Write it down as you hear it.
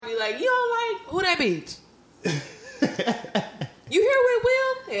like, you don't like who that bitch? You here with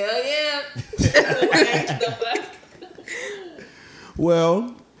Will? Hell yeah.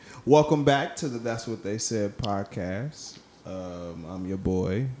 Well, welcome back to the That's What They Said podcast. I'm your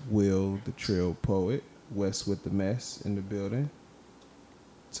boy, Will, the Trill Poet. West with the Mess in the building.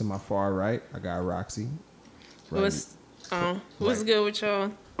 To my far right, I got Roxy. What's good with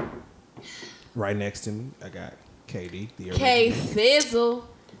y'all? Right next to me, I got Katie. The K Fizzle.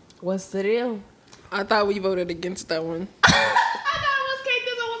 What's the deal? I thought we voted against that one. I thought it was K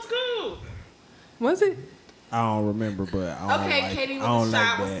Fizzle was cool. Was it? I don't remember, but I don't Okay, like, Katie with I don't the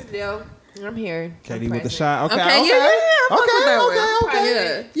shot. like What's that. the deal? I'm here. Katie I'm with the present. shot. Okay, Yeah, I fuck with that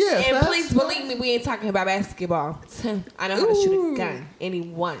one. Yeah. And facts. please believe me, we ain't talking about basketball. I know how to shoot a gun.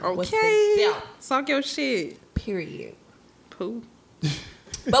 Anyone. What's the Okay. deal? Talk your shit. Period. Pooh.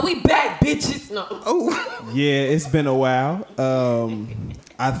 But we back, bitches. No. Oh. Yeah, it's been a while.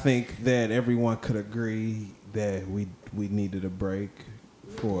 I think that everyone could agree that we needed a break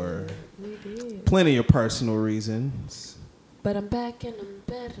for plenty of personal reasons. But I'm back and I'm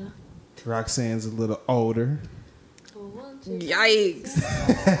better. Roxanne's a little older. Yikes.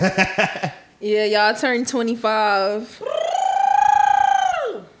 Yeah, y'all turned 25.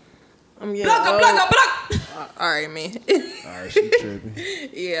 I'm getting old. All right, man. All right, she tripping.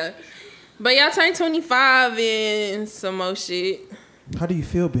 Yeah. But y'all turned 25 and some more shit. How do you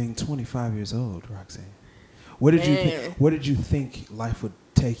feel being 25 years old, Roxanne? What did you think life would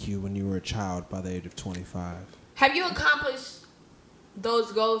take you when you were a child by the age of 25? Have you accomplished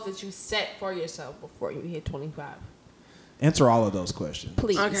those goals that you set for yourself before you hit 25? Answer all of those questions.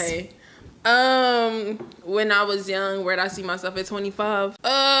 Please. Okay. When I was young, where did I see myself at 25?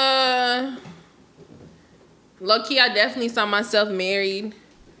 Low-key, I definitely saw myself married.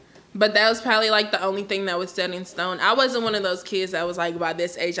 But that was probably like the only thing that was set in stone. I wasn't one of those kids that was like, by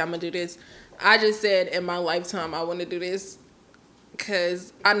this age, I'm going to do this. I just said in my lifetime, I want to do this.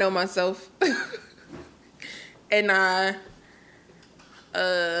 Because I know myself. And I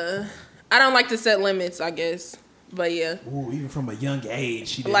don't like to set limits, I guess. But yeah. Ooh, even from a young age,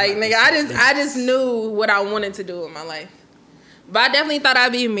 she didn't Like, like nigga, I just knew what I wanted to do in my life. But I definitely thought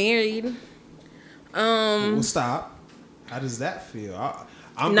I'd be married. Well, stop. How does that feel?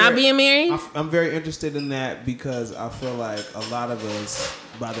 I'm being married? I'm very interested in that because I feel like a lot of us,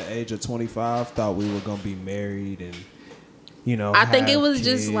 by the age of 25, thought we were gonna be married and, you know. I think it have was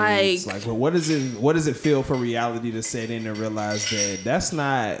kids. just like, well, what does it feel for reality to set in and realize that that's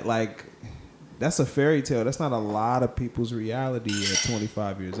not like, that's a fairy tale. That's not a lot of people's reality at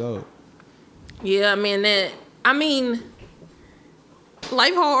 25 years old. yeah,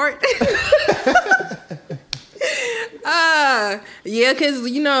 life hard. Yeah, because,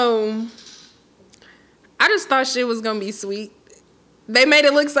 I just thought shit was going to be sweet. They made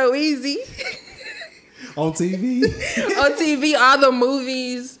it look so easy. On TV? On TV, all the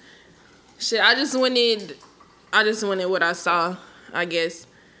movies. Shit, I just wanted what I saw, I guess.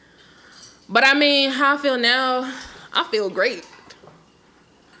 But how I feel now, I feel great.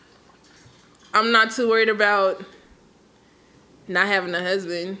 I'm not too worried about not having a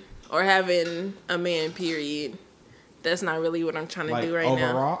husband or having a man, period. That's not really what I'm trying to do right now.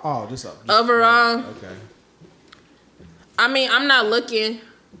 Overall? Oh, just overall. Okay. I'm not looking,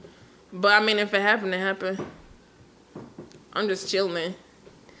 but if it happened, it happened. I'm just chilling.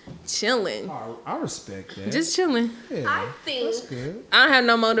 Oh, I respect that. Just chilling. Yeah, I think that's good. I don't have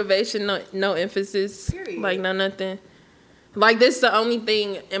no motivation, no emphasis. Period. Like, no nothing. Like, this is the only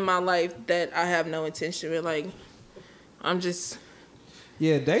thing in my life that I have no intention with. Like, I'm just...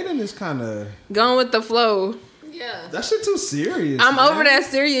 Yeah, dating is kind of... going with the flow. Yeah. That shit too serious. I'm man. over that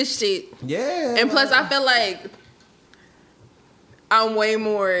serious shit. Yeah. And plus, I feel like I'm way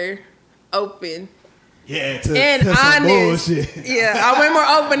more open. Yeah, and to some honest. bullshit. Yeah, I'm way more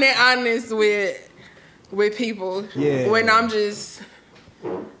open and honest with people. Yeah. When I'm just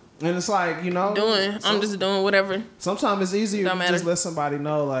And it's like, I'm just doing whatever. Sometimes it's easier Don't to matter. just let somebody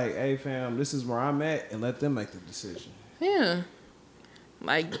know, like, hey, fam, this is where I'm at, and let them make the decision. Yeah.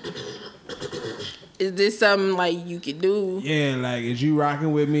 Like, is this something like you could do? Yeah, like, is you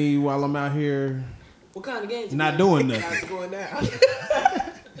rocking with me while I'm out here? What kind of games? Not doing nothing. How's it going down?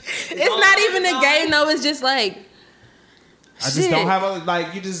 It's not even a game, though. It's just like, I just don't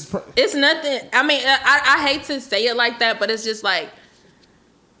have you just... It's nothing. I hate to say it like that, but it's just like,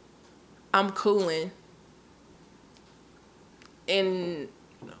 I'm cooling. And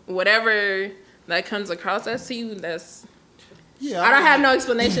whatever that comes across as to you, that's... Yeah, I don't have no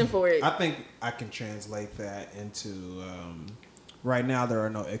explanation for it. I think I can translate that into right now there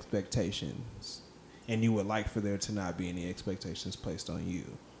are no expectations, and you would like for there to not be any expectations placed on you.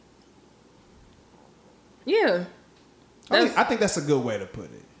 Yeah. I think that's a good way to put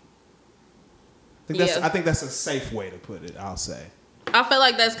it. I think that's a safe way to put it. I'll say. I feel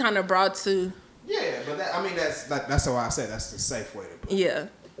like that's kind of broad too. Yeah, but that's why I said that's the safe way to put it. Yeah.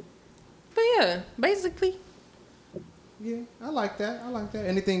 But yeah, basically. Yeah, I like that.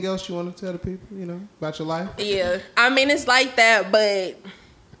 Anything else you want to tell the people, about your life? Yeah. I mean, it's like that, but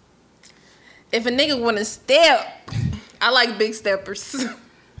if a nigga want to step, I like big steppers.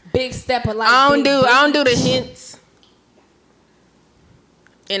 Big stepper like I don't do the hints.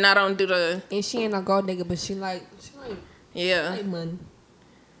 And I don't do the... And she ain't no gold nigga, but she like Yeah. money.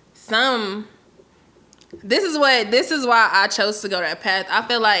 This is why I chose to go that path. I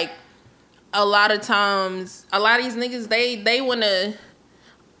feel like a lot of times, a lot of these niggas, they want to...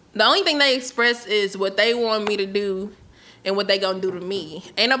 The only thing they express is what they want me to do and what they gonna do to me.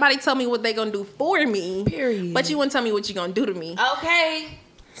 Ain't nobody tell me what they gonna do for me. Period. But you wanna tell me what you gonna do to me. Okay.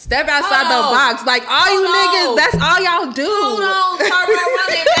 Step outside the box. Like, all you niggas, that's all y'all do. Hold on, turn around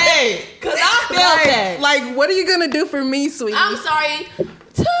it back. Because I felt that. Like, what are you gonna do for me, sweetie? I'm sorry.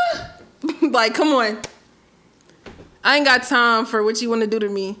 Like, come on. I ain't got time for what you want to do to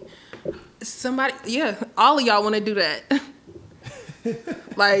me. Somebody, all of y'all want to do that.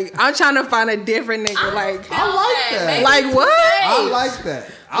 Like, I'm trying to find a different nigga. Like, I like that. Like, what? I like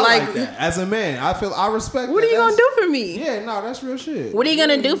that. I Like- like that. As a man, I respect that. What are you gonna do for me? Yeah, no, that's real shit. What are you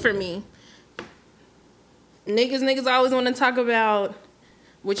gonna do for me? Niggas always want to talk about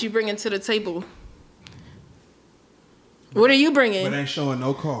what you bringing to the table. What are you bringing? But ain't showing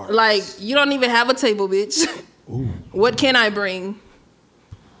no cards. Like, you don't even have a table, bitch. Ooh. What can I bring?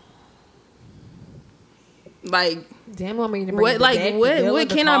 Like, Damn, want me to bring what? the Like, deck, the what? bill, What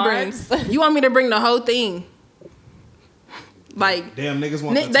the can I bring? cards? You want me to bring the whole thing? Like, Damn, niggas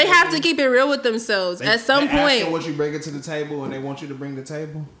want the they have table. to keep it real with themselves. At some they asking point, what you bring it to the table, and they want you to bring the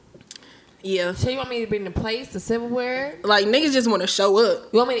table. yeah. So you want me to bring the plates, the silverware? Like, niggas just want to show up.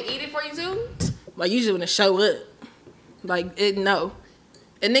 You want me to eat it for you too? Like, you just want to show up. Like, no.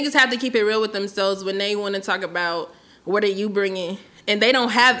 And niggas have to keep it real with themselves when they want to talk about what are you bringing, and they don't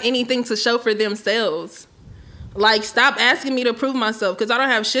have anything to show for themselves. Like, stop asking me to prove myself, because I don't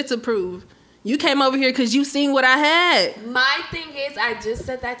have shit to prove. You came over here because you seen what I had. My thing is, I just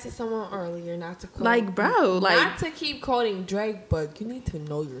said that to someone earlier, not to quote. Like, bro, like... Not to keep quoting Drake, but you need to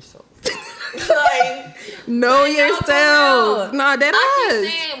know yourself. Like, know yourself. No, Nah, that I is.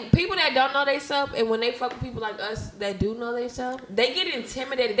 keep saying, people that don't know themselves, and when they fuck with people like us that do know themselves, they get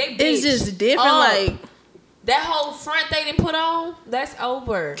intimidated. They bitch. It's just different, like... That whole front they didn't put on, that's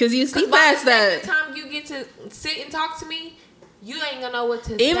over. Because you see by past the that. second time you get to sit and talk to me, you ain't gonna know what to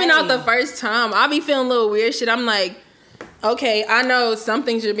say. Even out the first time, I be feeling a little weird shit. I'm like, okay, I know some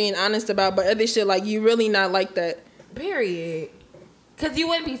things you're being honest about, but other shit, like, you really not like that. Period. Because you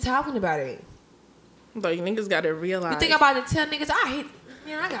wouldn't be talking about it. Like, niggas gotta realize. You think I'm about to tell niggas, I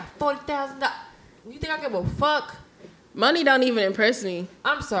got $40,000. You think I give a fuck? Money don't even impress me.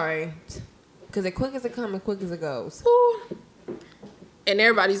 I'm sorry. Because as quick as it comes, as quick as it goes. Ooh. And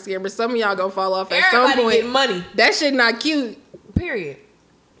everybody's scared, but some of y'all gonna fall off at Everybody some point. getting money. That shit not cute. Period.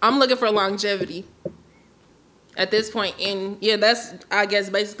 I'm looking for longevity at this point, and yeah, that's, I guess,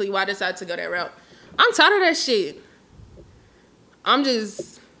 basically why I decided to go that route. I'm tired of that shit. I'm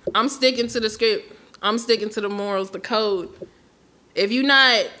sticking to the script. I'm sticking to the morals, the code. If you're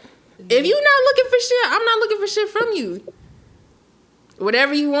not looking for shit, I'm not looking for shit from you.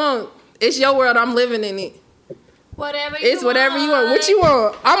 Whatever you want, it's your world. I'm living in it. Whatever you It's whatever you want. What you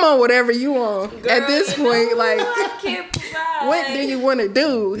want? I'm on whatever you want. Girl, at this you point, know like, I can't provide. what do you want to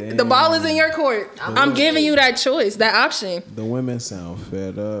do? Damn. The ball is in your court. I'm giving you that choice, that option. The women sound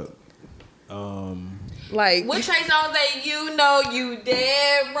fed up. Like, What Trey Songz say? You know you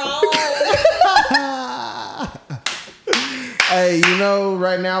dead wrong. Hey,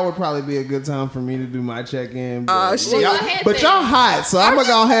 right now would probably be a good time for me to do my check-in. Oh, but shit. Well, y'all- go ahead but then. y'all hot, so I'm gonna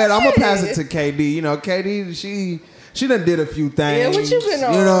go ahead. I'm gonna pass it saying. to KD. KD, she done did a few things. Yeah, what you been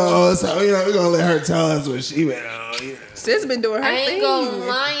on? So we're gonna let her tell us what she been on. sis been doing her I ain't thing. gonna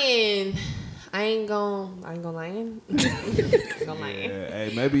lying. I ain't gonna lying. Yeah,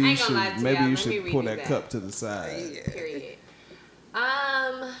 hey, maybe I you ain't gonna lie should to maybe y'all. you Let me should pull redo that that. cup to the side. Period.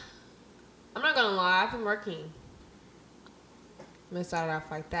 I'm not gonna lie. I've been working. I'm gonna start it off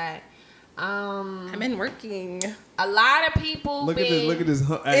like that. I've been working. A lot of people Look at been. this.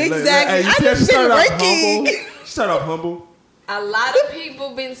 Hey, Exactly. Hey, you I see how she just been started off working. humble. She started off humble. A lot of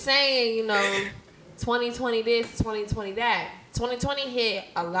people been saying, 2020 this, 2020 that. 2020 hit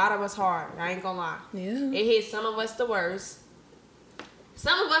a lot of us hard. I ain't gonna lie. Yeah. It hit some of us the worst.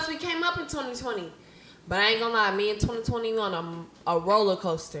 Some of us, we came up in 2020. But I ain't gonna lie, me in 2020 on a roller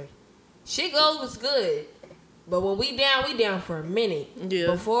coaster. shit goes good. But when we down for a minute. Yeah.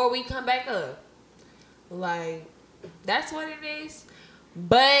 Before we come back up. Like, that's what it is.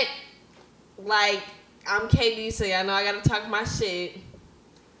 But, like, I'm KB, so y'all know I gotta talk my shit.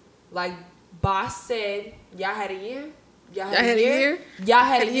 Like Boss said, y'all had a year? Y'all had a year? Y'all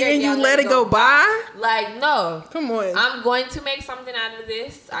had a year and you let it go by? Like, no. Come on. I'm going to make something out of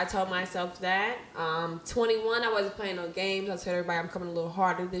this. I told myself that. 21, I wasn't playing no games. I told everybody I'm coming a little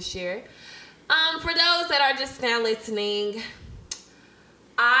harder this year. For those that are just now listening,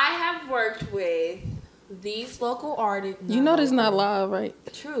 I have worked with these local artists. You know this not live, right?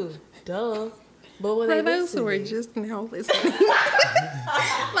 True. Duh. But when For they those who are listen, just now listening.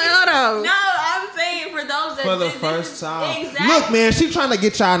 Like, hold on. no, I'm saying for those that For the just first time. Exactly. Look, man, she trying to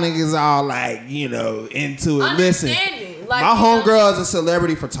get y'all niggas all like, you know, into it. Listen, Understanding. Like, my you know, homegirl is a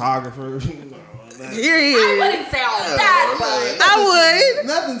celebrity photographer. I Period. wouldn't say all that, but I would.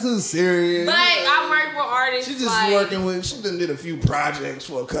 Nothing too serious. I work with artists She just like working with. She done did a few projects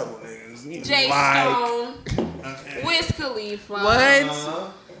for a couple niggas. You know, Jay like, Stone, okay. Wiz Khalifa.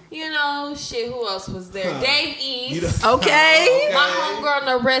 What? You know, shit, who else was there? Dave You East. done- Okay. My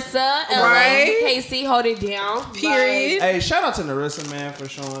homegirl Narissa. Right. KC, hold it down. Period. Hey, shout out to Narissa, man, for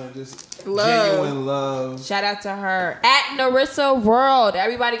showing just Love. genuine love. Like, shout out to her. At Narissa World.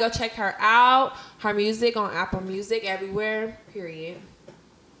 Everybody go check her out. Her music on Apple Music, everywhere. Period.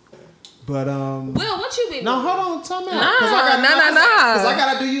 But Will, what you been no, doing? hold on, tell me. Nah, Because I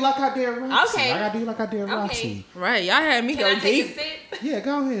gotta do you like I did Roxy. Okay. I gotta do you like I did Roxy. Okay. Right. Y'all had me Can go I take deep. a sip? Yeah,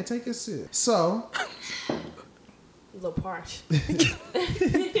 go ahead, take a sip. So, A little parched.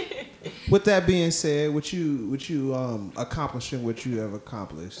 with that being said, what you accomplishing what you have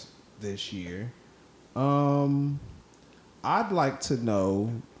accomplished this year, I'd like to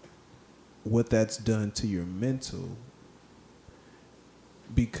know what that's done to your mental,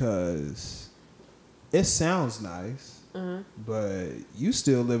 because it sounds nice, but you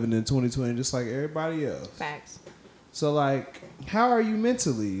still living in 2020 just like everybody else. Facts. So, like, how are you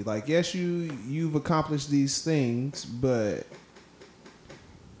mentally? Like, yes, you've accomplished these things, but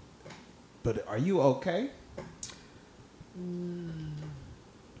are you okay?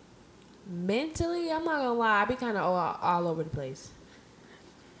 Mentally, I'm not gonna lie, I be kind of all over the place.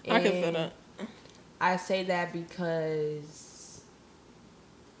 I can feel And that. I say that because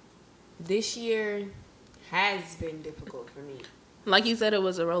this year has been difficult for me. Like you said, it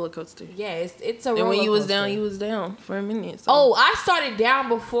was a roller coaster. Yeah, it's a roller And when you was coaster. down, you was down for a minute. So. Oh, I started down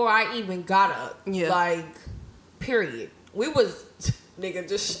before I even got up. Yeah. Like, period. We was, nigga,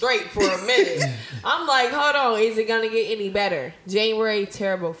 just straight for a minute. I'm like, hold on, is it gonna get any better? January,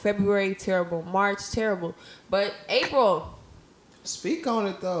 terrible. February, terrible. March, terrible. But April, Speak on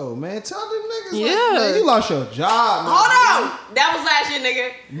it though, man. Tell them niggas, Yeah. like, man, you lost your job. Man. hold on. That was last year,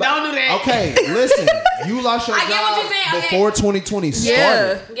 nigga. Don't do that. Okay, listen, you lost your I get what job you're saying, okay. before 2020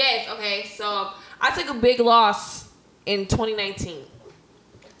 started. Yeah. Yes, okay. So I took a big loss in 2019.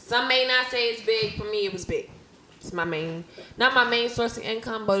 Some may not say it's big. For me, it was big. It's my main, not my main source of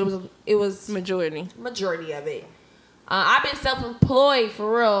income, but it was Majority. majority of it. I've been self-employed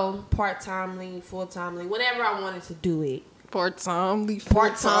for real, part-timely, full-timely, whenever I wanted to do it. Part-timely.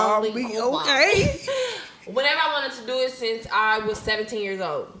 Part-timely, Okay. Whenever I wanted to do it since I was 17 years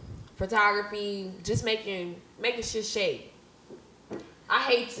old. Photography, just making shit shake. I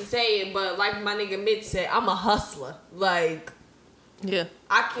hate to say it, but like my nigga Mitch said, I'm a hustler. Like, Yeah.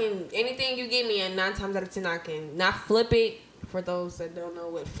 anything you give me, and 9 times out of 10, I can not flip it, for those that don't know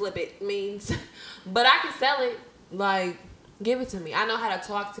what flip it means, but I can sell it. Like, give it to me. I know how to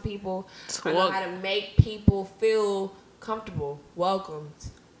talk to people. I know how to make people feel comfortable, welcomed,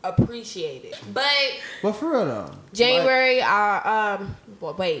 appreciated. But for real though, January,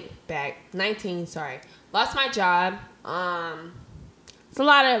 back 19. Sorry, lost my job. It's a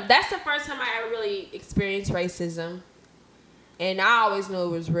lot of. That's the first time I ever really experienced racism, and I always knew it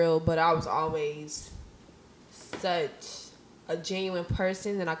was real. But I was always such a genuine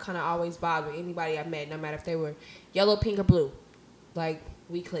person that I kind of always vibed with anybody I met, no matter if they were yellow, pink, or blue. Like,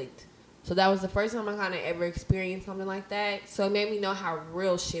 we clicked. So that was the first time I kind of ever experienced something like that. So it made me know how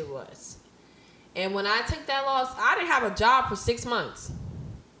real shit was. And when I took that loss, I didn't have a job for 6 months.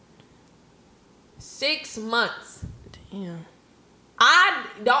 6 months. Damn. I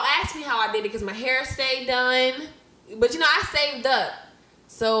don't ask me how I did it because my hair stayed done. But I saved up.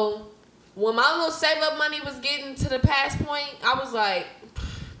 So when my little save up money was getting to the past point, I was like,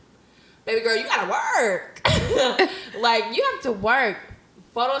 baby girl, you gotta work. Like, you have to work.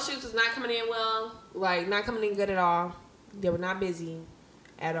 Photo shoots was not coming in well. Like, not coming in good at all. They were not busy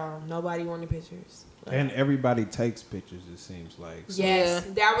at all. Nobody wanted pictures. And everybody takes pictures, it seems like. So. Yes,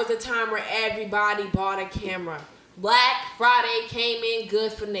 there was a time where everybody bought a camera. Black Friday came in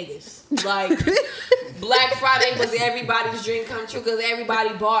good for niggas. Like, Black Friday was everybody's dream come true because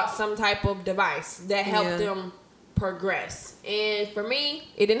everybody bought some type of device that helped them progress. And for me,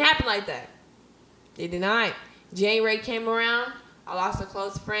 it didn't happen like that. It did not. January came around. I lost a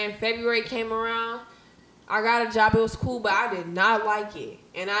close friend. February came around. I got a job. It was cool, but I did not like it.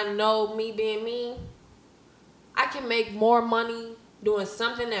 And I know, me being me, I can make more money doing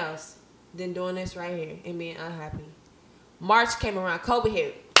something else than doing this right here and being unhappy. March came around. COVID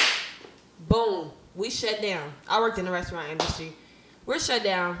hit. Boom. We shut down. I worked in the restaurant industry. We're shut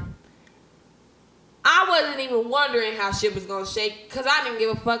down. I wasn't even wondering how shit was going to shake because I didn't give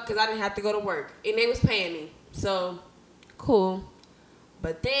a fuck because I didn't have to go to work. And they was paying me. So, cool.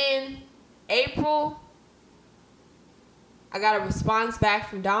 But then, April, I got a response back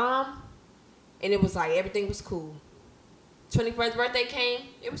from Dom. And it was like everything was cool. 21st birthday came.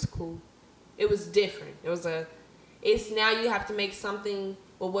 It was cool. It was different. It's now you have to make something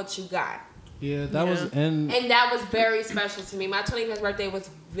with what you got. Yeah, that was and that was very special to me. My 21st birthday was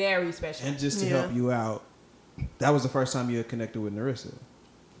very special. And just to help you out, that was the first time you had connected with Narissa.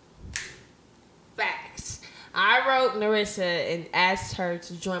 Facts. I wrote Narissa and asked her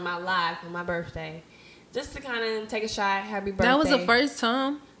to join my live on my birthday, just to kind of take a shot. Happy birthday. That was the first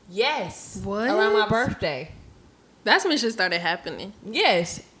time? Yes. What? Around my birthday. That's when shit started happening.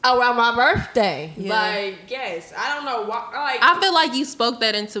 Yes. Around my birthday. Yeah. Like, yes. I don't know why. Like, I feel like you spoke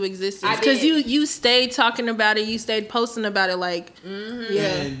that into existence. Because you stayed talking about it. You stayed posting about it. Like,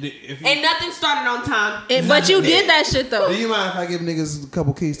 yeah. And nothing started on time. But you did that shit, though. Do you mind if I give niggas a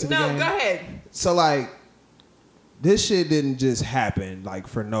couple keys to the game? No, go ahead. So, like, this shit didn't just happen, like,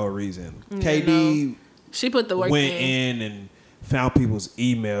 for no reason. KD she put the work went in and found people's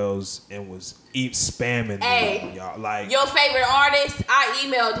emails and was spamming them, y'all. Like, your favorite artist, I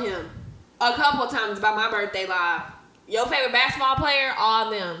emailed him a couple times about my birthday live. Your favorite basketball player, all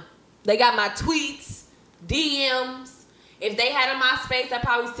them. They got my tweets, DMs. If they had a MySpace, I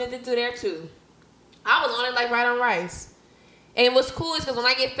probably sent it to there too. I was on it like right on rice. And what's cool is because when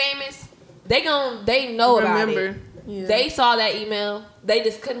I get famous, they know about it. Yeah. They saw that email. They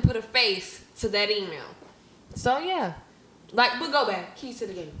just couldn't put a face to that email. So yeah. Like, we'll go back. Keys to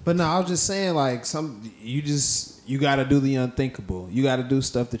the game. But no, I was just saying, like, you got to do the unthinkable. You got to do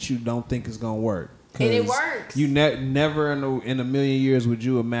stuff that you don't think is going to work. And it works. You never in a million years would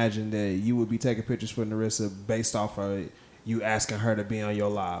you imagine that you would be taking pictures for Narissa based off of you asking her to be on your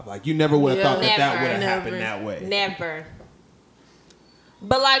live. Like, you never would have thought that would have happened that way. Never.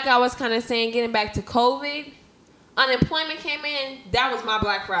 But like I was kind of saying, getting back to COVID, unemployment came in. That was my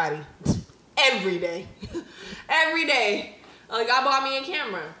Black Friday. Every day. Every day. Like, I bought me a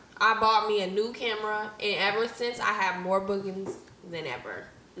camera. I bought me a new camera. And ever since, I have more bookings than ever.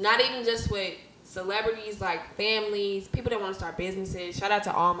 Not even just with celebrities, like families, people that want to start businesses. Shout out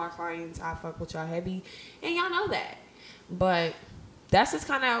to all my clients. I fuck with y'all heavy. And y'all know that. But that's just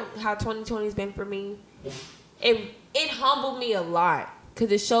kind of how 2020 has been for me. It humbled me a lot. Because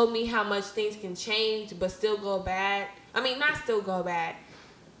it showed me how much things can change but still go bad. I mean, not still go bad.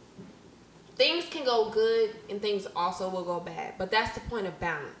 Things can go good and things also will go bad. But that's the point of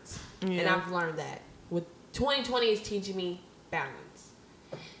balance. Yeah. And I've learned that. With 2020 is teaching me balance.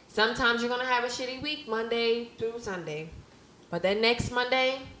 Sometimes you're going to have a shitty week, Monday through Sunday. But then next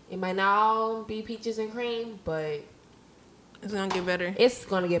Monday, it might not all be peaches and cream, but it's going to get better. It's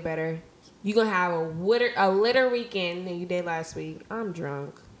going to get better. You're going to have a litter weekend than you did last week. I'm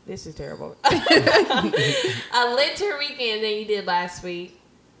drunk. This is terrible. A litter weekend than you did last week.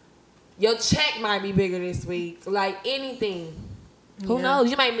 Your check might be bigger this week. Like anything. Who knows?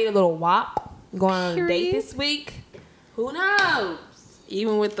 You might meet a little WAP going on a date this week. Who knows?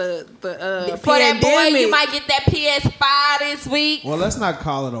 Even with the for that boy, you might get that PS5 this week. Well, let's not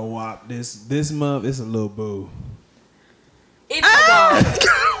call it a WAP. This month, it's a little boo. It's a WAP.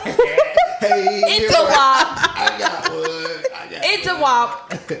 It's a WAP. I got one. It's a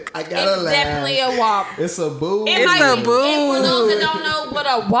WAP. I got It's definitely a WAP. It's a boo. It's a boo. And for those that don't know what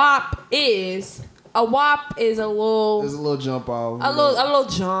a WAP is a little. There's a little jump off. A little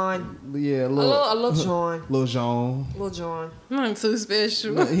John. Yeah, a little John. Little John. Little John. Nothing too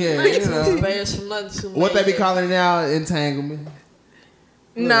special. Yeah, you know. Special, nothing too what major. they be calling it now? Entanglement.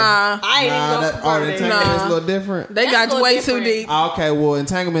 Nah. I ain't even entanglement is a little different. They got way too deep. Okay, well,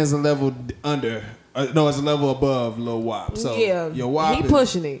 entanglement is a level under. No, it's a level above Lil WAP. So your WAP he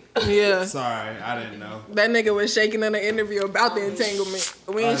pushing it. Yeah. Sorry, I didn't know. That nigga was shaking in the interview about the entanglement.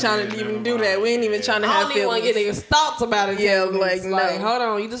 We ain't trying to even do that. We ain't even trying to have feelings. I don't even want to get niggas thoughts about it. Yeah, like, no. Hold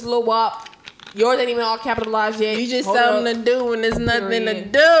on, you just a little WAP. Yours ain't even all capitalized yet. You just Hold something up. to do when there's nothing to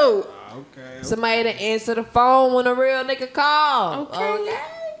Period. do. Okay. Somebody to answer the phone when a real nigga call. Okay.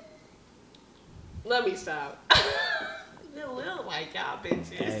 Let me stop. You little like y'all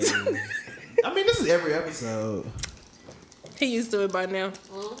bitches. Hey. I mean, this is every episode. He used to it by now.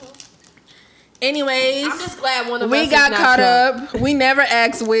 Anyways, I'm just glad one of us we is got not caught drunk. up. We never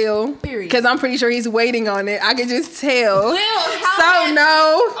asked Will. Period. Because I'm pretty sure he's waiting on it. I could just tell. Will, So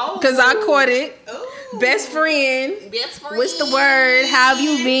no, because I caught it. Ooh. Best friend. Best friend. What's the word? How have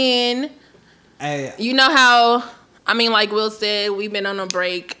you been? Hey, You know how, I mean, like Will said, we've been on a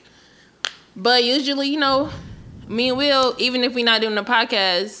break. But usually, you know, me and Will, even if we're not doing the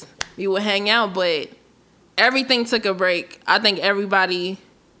podcast, we will hang out. But everything took a break. I think everybody,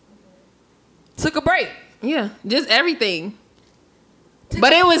 Took a break. yeah, just everything. Took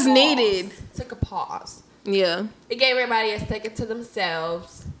But a it was pause. needed. Took a pause. Yeah, It gave everybody a second to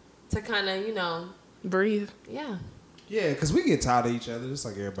themselves to kind of, you know, breathe. yeah. yeah, because we get tired of each other just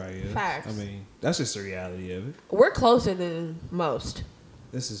like everybody else. Facts. I mean, that's just the reality of it. We're closer than most.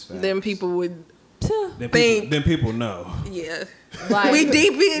 This is facts. Then people would, Then people know. yeah. Like, We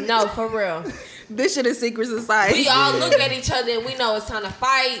deep in. No, for real. This shit is secret society. We all look at each other and we know it's time to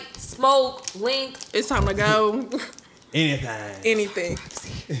fight, smoke, link. It's time to go. Anything. Anything.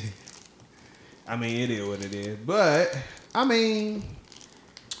 I mean, it is what it is. But, I mean,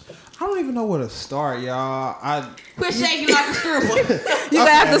 I don't even know where to start, y'all. Quit shaking like a stripper. You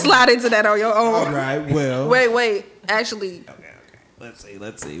gotta have to slide into that on your own. All right, well. Wait. Actually, Okay.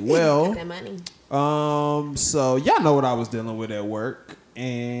 Let's see. Well, That money. so y'all know what I was dealing with at work,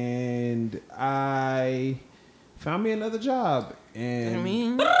 and I found me another job, and I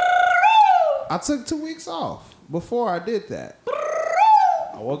mean, I took 2 weeks off before I did that.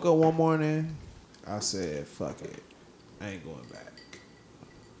 I woke up one morning, I said, fuck it, I ain't going back.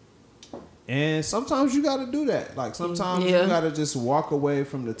 And sometimes you gotta do that. Like sometimes Yeah. you gotta just walk away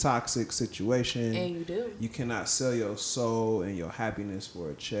from the toxic situation. And you do. You cannot sell your soul and your happiness for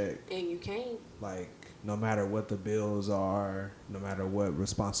a check. And you can't. Like, no matter what the bills are, no matter what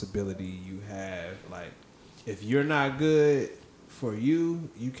responsibility you have, like, if you're not good for you,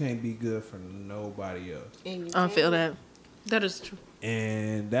 you can't be good for nobody else. And you I can't. feel that. That is true.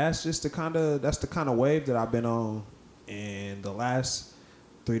 And that's just the kind of wave that I've been on. And the last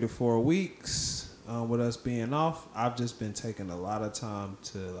 3 to 4 weeks, with us being off, I've just been taking a lot of time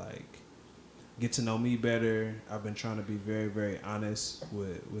to like get to know me better. I've been trying to be very, very honest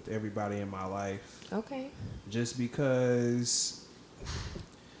with everybody in my life. Okay. Just because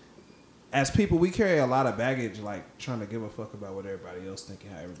as people, we carry a lot of baggage, like trying to give a fuck about what everybody else think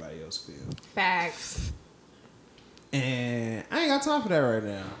and how everybody else feel. Facts. And I ain't got time for that right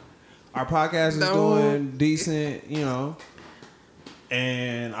now. Our podcast is No. doing decent, you know,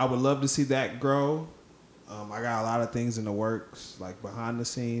 and I would love to see that grow. I got a lot of things in the works, like behind the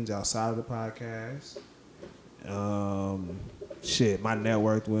scenes, outside of the podcast. Shit, my net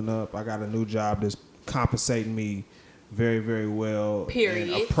worth went up. I got a new job that's compensating me very, very well. Period.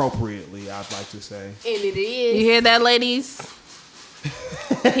 And appropriately, I'd like to say. And it You is. hear that, ladies?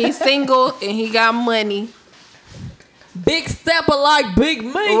 He's single and he got money. Big stepper like Big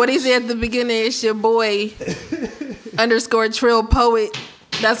Me. What he said at the beginning, it's your boy _ Trill Poet.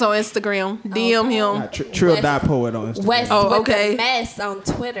 That's on Instagram. DM him. Trill West- Dot Poet on Instagram. West Oh, with okay. the mess on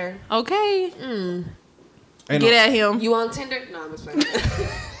Twitter. Okay. Ain't Get no- at him. You on Tinder? No, I'm just playing.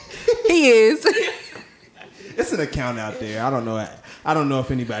 He is. It's an account out there. I don't know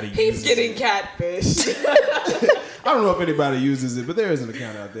if anybody He's uses getting it. catfish. I don't know if anybody uses it, but there is an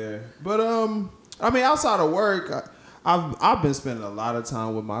account out there. But I mean, outside of work, I've been spending a lot of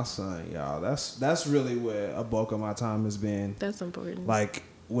time with my son, y'all. That's really where a bulk of my time has been. That's important. Like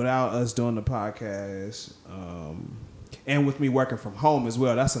without us doing the podcast, and with me working from home as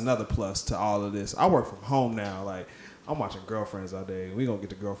well, that's another plus to all of this. I work from home now. Like I'm watching Girlfriends all day. We gonna get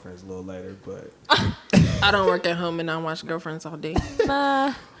to Girlfriends a little later, but I don't work at home and I watch Girlfriends all day.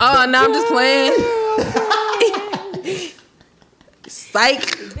 Oh, no, I'm just playing.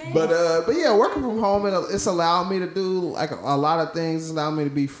 Psych. But yeah, working from home, it's allowed me to do like a lot of things. It's allowed me to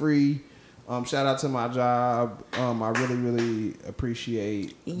be free. Shout out to my job. I really, really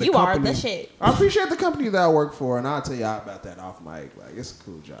appreciate the You are company. the shit. I appreciate the company that I work for, and I'll tell y'all about that off mic. Like it's a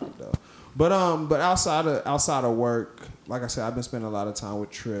cool job though. But outside of work, like I said, I've been spending a lot of time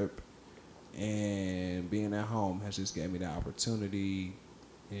with Trip, and being at home has just gave me the opportunity,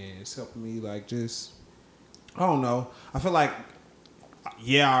 and it's helping me like just I don't know. I feel like.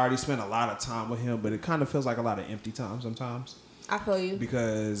 Yeah, I already spent a lot of time with him, but it kind of feels like a lot of empty time sometimes. I feel you.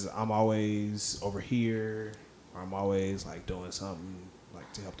 Because I'm always over here, or I'm always like doing something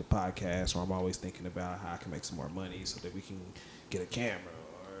like to help the podcast, or I'm always thinking about how I can make some more money so that we can get a camera,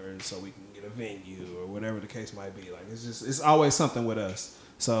 or so we can get a venue, or whatever the case might be. Like it's always something with us.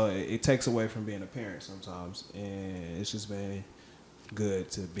 So it takes away from being a parent sometimes, and it's just been good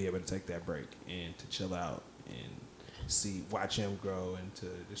to be able to take that break and to chill out and watch him grow, and to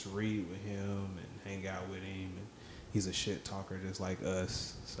just read with him and hang out with him. And he's a shit talker just like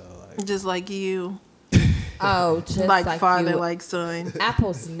us. So like Just like you. Oh, just like father, you. like son.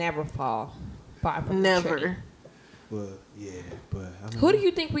 Apples never fall far from the tree. Never. well, yeah, but I mean, Who do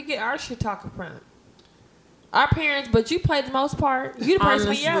you think we get our shit talking from? Our parents, but you play the most part. You the person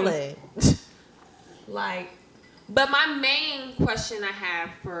we yell at. Like, but my main question I have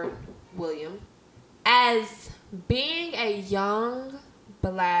for William, as being a young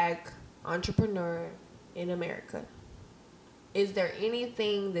black entrepreneur in America, is there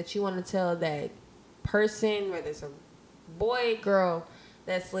anything that you want to tell that person, whether it's a boy, girl,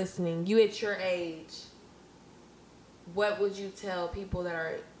 that's listening, you at your age, what would you tell people that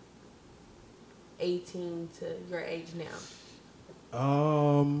are 18 to your age now?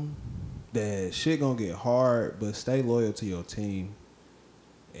 That shit gonna get hard, but stay loyal to your team.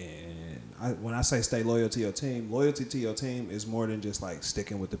 And when I say stay loyal to your team, loyalty to your team is more than just like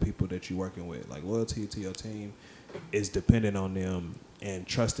sticking with the people that you're working with. Like loyalty to your team is dependent on them and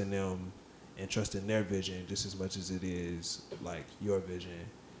trusting them and trusting their vision just as much as it is like your vision.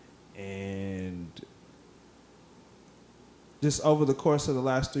 And just over the course of the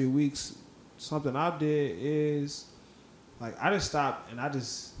last 3 weeks, something I did is like I just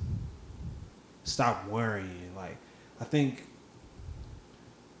stopped worrying. Like I think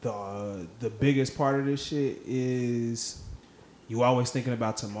the biggest part of this shit is you always thinking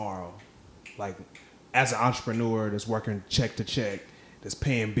about tomorrow. Like as an entrepreneur that's working check to check, that's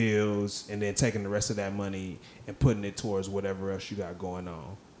paying bills and then taking the rest of that money and putting it towards whatever else you got going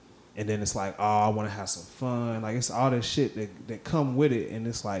on. And then it's like, oh, I want to have some fun. Like it's all this shit that come with it. And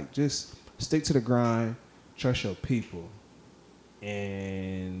it's like, just stick to the grind, trust your people,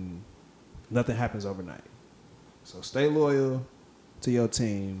 and nothing happens overnight. So stay loyal to your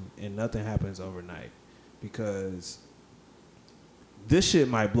team, and nothing happens overnight, because this shit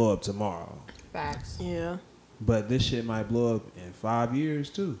might blow up tomorrow. Facts. Yeah. But this shit might blow up in 5 years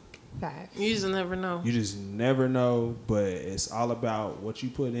too. Facts. You just never know. You just never know, but it's all about what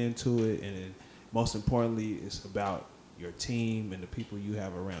you put into it, and it, most importantly, it's about your team and the people you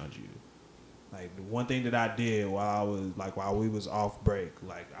have around you. Like the one thing that I did while we was off break,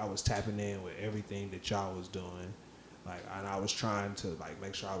 like I was tapping in with everything that y'all was doing. Like, and I was trying to like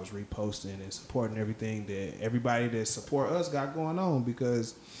make sure I was reposting and supporting everything that everybody that support us got going on,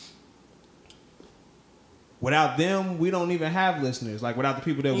 because without them, we don't even have listeners. Like without the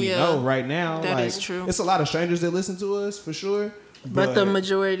people that we know right now, that like, is true. It's a lot of strangers that listen to us for sure, But the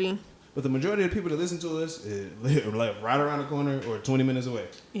majority. But the majority of the people that listen to us live like right around the corner or 20 minutes away.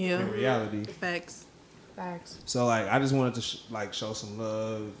 Yeah. In reality. Facts. Facts. So like I just wanted to show some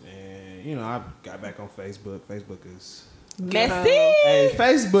love, and I got back on Facebook. Facebook is Messy. Hey,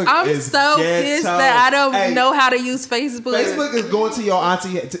 Facebook I'm is so ghetto. pissed that I don't know how to use Facebook. Facebook is going to your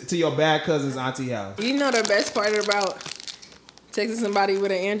auntie, to your bad cousin's auntie house. You know the best part about texting somebody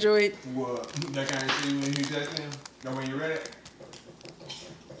with an Android? What? That can't see when you text him? Know when you read it?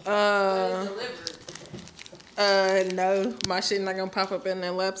 No, my shit not gonna pop up in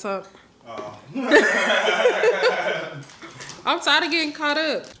that laptop. Oh. I'm tired of getting caught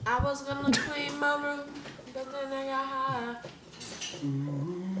up. I was gonna clean my room, but then I got high.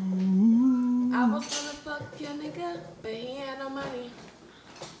 I was gonna fuck your nigga, but he had no money.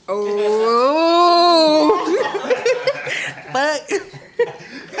 Oh, fuck.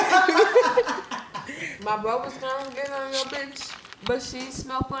 My bro was gonna get on your bitch, but she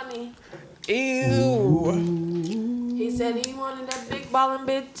smell funny. Ew. He said he wanted that big ballin'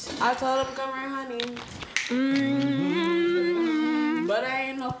 bitch. I told him come here, honey. But I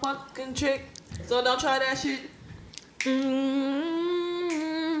ain't no fucking trick, so don't try that shit.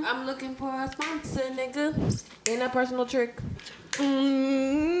 I'm looking for a sponsor, nigga. Ain't a personal trick.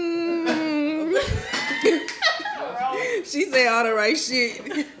 She said all the right shit.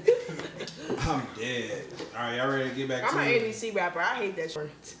 I'm dead. All right, y'all ready to get back I'm to an it? ABC rapper. I hate that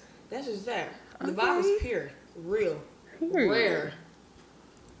shit. That's just that. The vibe is pure, real, rare.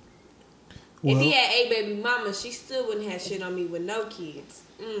 Well, If he had a baby mama, she still wouldn't have shit on me with no kids.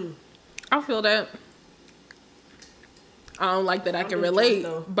 I feel that. I don't like that I can I'm relate,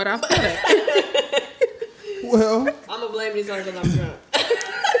 drunk, though. but I feel that. well, I'm gonna blame this on because I'm drunk.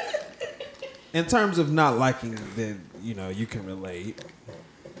 in terms of not liking that, you can relate.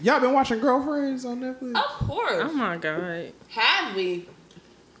 Y'all been watching Girlfriends on Netflix? Of course. Oh my god. Have we?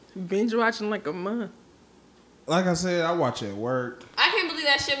 Binge watching like a month. Like I said, I watch at work. I can't believe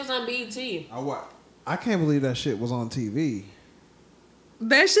that shit was on BET. I can't believe that shit was on TV.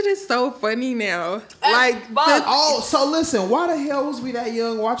 That shit is so funny now. Like, Oh, so listen, why the hell was we that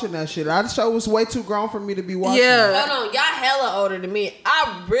young watching that shit? That show was way too grown for me to be watching. Yeah. Hold on, y'all hella older than me.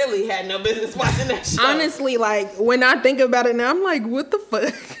 I really had no business watching that show. honestly, like, when I think about it now, I'm like, what the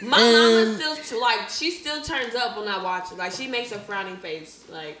fuck? My mama still she still turns up when I watch it. Like, she makes a frowning face,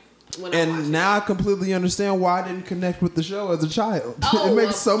 like, when I watch And now I completely understand why I didn't connect with the show as a child. Oh, it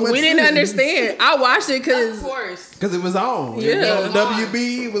makes so much sense. We didn't understand. I watched it it. Of because course. Because it was on. Yeah. It was on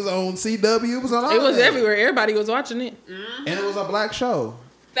WB, it was on CW, it was on all it was that. everywhere. Everybody was watching it. And it was a black show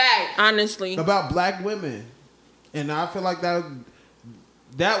Fact. Honestly. about black women. And I feel like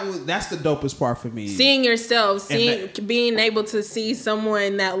that's the dopest part for me. Seeing yourself, And being able to see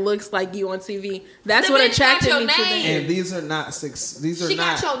someone that looks like you on TV. That's The what bitch got attracted your me to name. them. And these are not these are She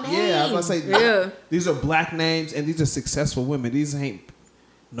not got your Yeah, I was name. gonna say Yeah. these are black names and these are successful women. These ain't,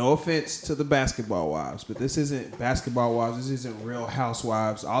 no offense to the basketball wives, but this isn't basketball wives, this isn't Real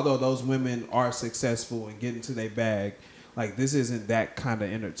Housewives. Although those women are successful and get into their bag, like this isn't that kind of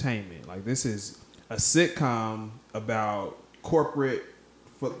entertainment. Like this is a sitcom about corporate,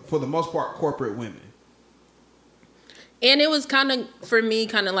 for the most part, corporate women. And it was kind of, for me,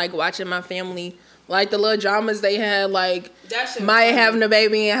 kind of like watching my family, like the little dramas they had, like That shit was Maya funny. having a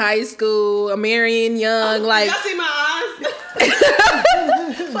baby in high school, Marion Young, like, Y'all see my eyes?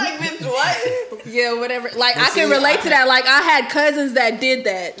 Like, bitch, what? yeah, whatever. Like, Well, I can see, relate to that. Like, I had cousins that did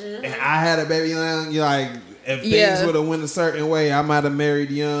that. And I had a baby young. You're like, if things Yeah. would have went a certain way, I might have married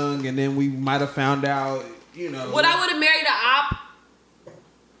young, and then we might have found out. You know, Would I would have married an op?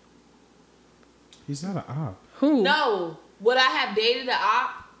 he's not an op. Who? No. Would I have dated an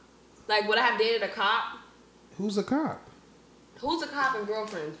op? Like, would I have dated a cop? Who's a cop? Who's a cop and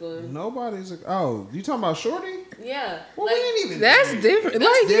girlfriends, boo? Nobody's a. Oh, you talking about Shorty? Yeah. Well, like, we ain't even. That's married. different.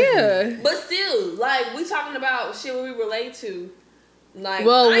 That's Like, different. yeah. but still, like, we talking about shit where we relate to. Like,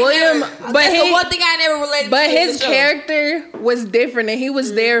 Well, I ain't William- never, but that's he- the one thing I never related But to. in his the show. character was different, and he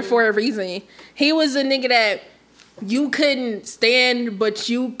was there for a reason. He was a nigga that you couldn't stand, but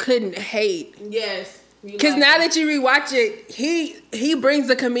you couldn't hate. Yes. Because now that you rewatch it, he brings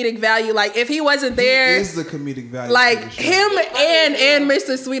the comedic value. Like, if he wasn't there, He is the comedic value. like to the show. him and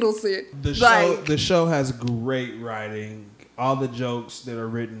Mr. Sweetleson. The show has great writing. All the jokes that are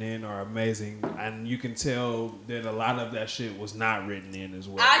written in are amazing, and you can tell that a lot of that shit was not written in as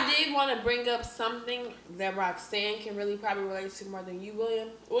well. I did want to bring up something that Roxanne can really probably relate to more than you, William.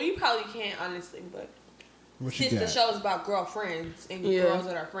 Well, you probably can't, honestly, but What you since the got? show is about girlfriends and Yeah. girls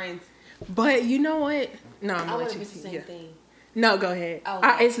that are friends, But you know what? No, I'm I gonna want let to you do the see. same Yeah. thing. No, go ahead.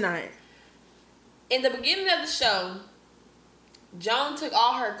 Oh. It's not. In the beginning of the show, Joan took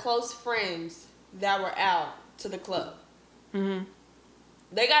all her close friends that were out to the club. Mm-hmm.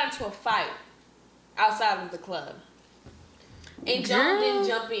 They got into a fight outside of the club. And Joan Girl. didn't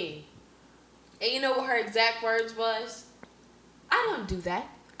jump in. And you know what her exact words was? I don't do that.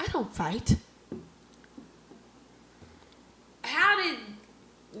 I don't fight. How did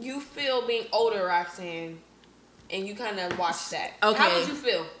you feel being older, Roxanne, and you kind of watched that? Okay. How did you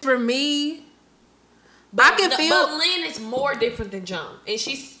feel? For me, I can feel. But Lynn is more different than Joan, and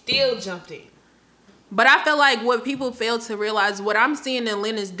she still jumped in. But I feel like what people fail to realize, what I'm seeing in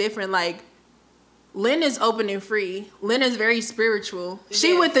Lynn is different. Like, Lynn is open and free. Lynn is very spiritual. She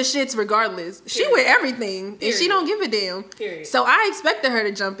Yes. with the shits regardless. She Period. with everything. And she Period. don't give a damn. Period. So I expected her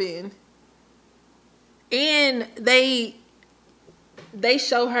to jump in. And they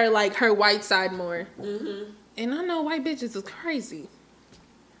show her, like, her white side more. Mm-hmm. And I know white bitches is crazy.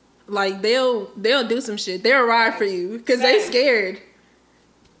 Like, they'll do some shit. They'll ride for you. Because they Right. scared.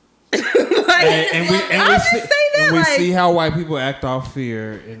 like, And we I'll just say that, and we like- see how white people act off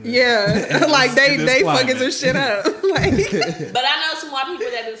fear. In this, yeah, like in this they climate. fucking some shit up. Like, But I know some white people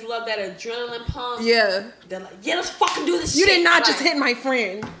that just love that adrenaline pump. yeah, They're like, yeah, let's fucking do this you shit. did not Like, just hit my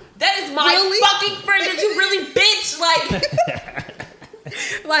friend. That is my Really? fucking friend. Did you really, bitch?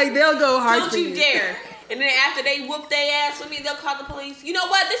 Like, Like, they'll go hard don't for you dare. And then after they whoop their ass with me, they'll call the police. You know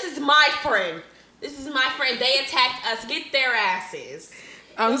what? This is my friend. This is my friend. They attacked us. Get their asses.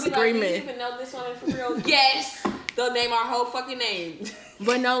 I'm They'll be like, "Do you screaming. even know this one is for real?" Yes. They'll name our whole fucking name.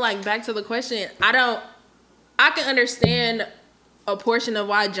 But no, like, back to the question. I can understand a portion of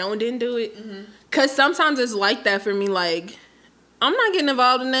why Joan didn't do it. Because sometimes it's like that for me. Like, I'm not getting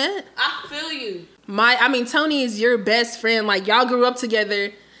involved in that. I feel you. Tony is your best friend. Like, y'all grew up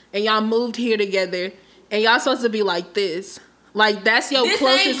together and y'all moved here together and y'all supposed to be like this. Like, that's your This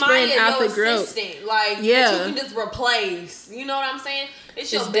closest ain't friend Maya, out your the group. assistant. Like, Yeah. that you can just replace. You know what I'm saying?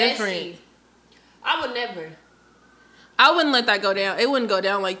 It's your It's bestie. different. I would never. I wouldn't let that go down. It wouldn't go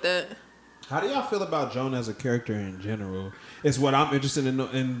down like that. How do y'all feel about Joan as a character in general? It's what I'm interested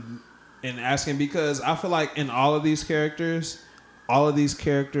in asking, because I feel like in all of these characters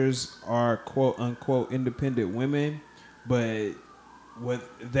are quote unquote independent women, but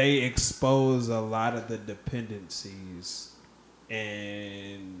they expose a lot of the dependencies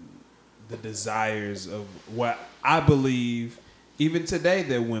and the desires of what I believe even today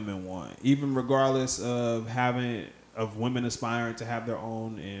that women want, even regardless of women aspiring to have their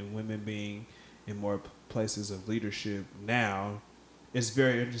own and women being in more places of leadership now. It's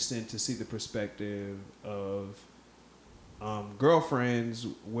very interesting to see the perspective of girlfriends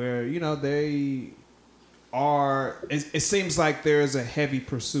where, you know, they are, it seems like there is a heavy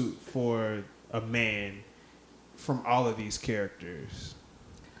pursuit for a man from all of these characters.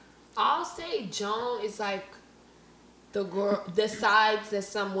 I'll say Joan is like the sides that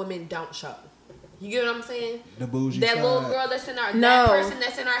some women don't show. You get what I'm saying? The bougie that side. little girl that's in our No. that person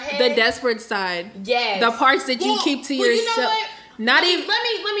that's in our head. The desperate side. Yes. The parts that you keep to yourself. You know what? Not let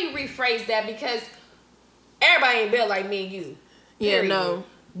even. me rephrase that, because everybody ain't built like me and you. Yeah, Period. no.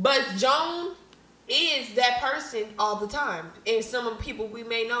 But Joan is that person all the time. And some of the people we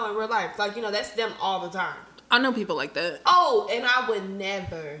may know in real life, like, you know, that's them all the time. I know people like that. Oh, and I would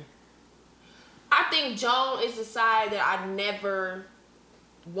never. I think Joan is the side that I never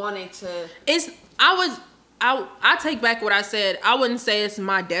wanted to. I take back what I said. I wouldn't say it's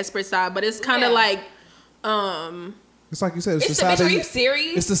my desperate side, but it's kind of like, It's like you said, it's the It's side are of you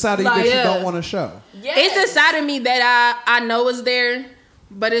serious? It's the side of you Like, that you yeah. don't want to show. Yes. it's the side of me that I know is there,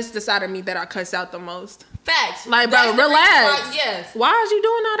 but it's the side of me that I cuss out the most. Facts. Like, bro, That's the reason relax. why- yes. Why is you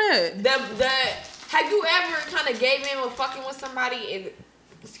doing all that? That have you ever kind of gave in with fucking with somebody and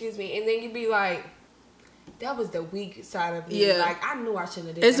and then you be like, that was the weak side of me. Yeah. Like, I knew I shouldn't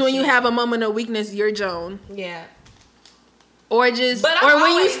have did It's that when you shit. have a moment of weakness, you're Joan. Yeah. Or just, But or I'm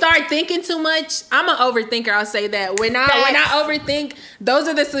when you always- start thinking too much. I'm an overthinker. I'll say that. When I Facts. overthink, those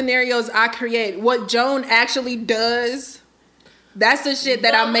are the scenarios I create. What Joan actually does, that's the shit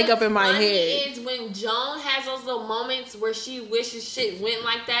that I make up in my What's funny head. is when Joan has those little moments where she wishes shit went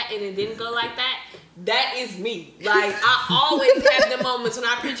like that and it didn't go like that. That is me. Like, I always have the moments when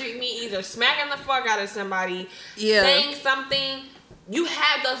I picture me either smacking the fuck out of somebody, Yeah. saying something. You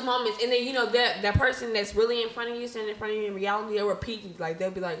have those moments, and then, you know, that person that's really in front of you, standing in front of you in reality, they'll repeat. Like,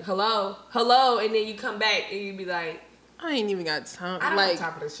 they'll be like, hello, hello, and then you come back and you be like, I ain't even got time. I don't Like, have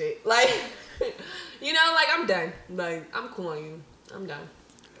time for this shit. Like, you know, like, I'm done. Like, I'm cool on you. I'm done.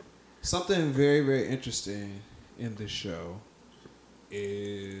 Something very, very interesting in this show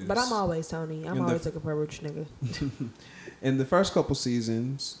is... But I'm always Tony. I'm In the- always looking for a rich nigga. in the first couple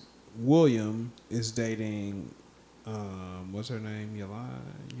seasons, William is dating... what's her name?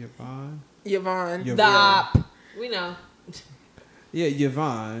 Yvonne? Yvonne. Yvonne. The op. We know. Yeah,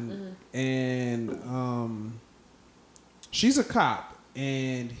 Yvonne. And she's a cop.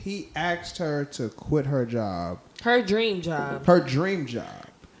 And he asked her to quit her job. Her dream job. Her dream job.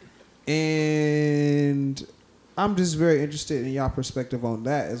 And I'm just very interested in y'all perspective on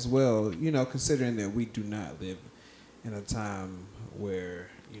that as well. You know, considering that we do not live in a time where,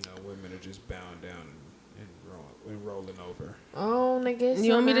 you know, women are just bound down and rolling over. Oh, nigga.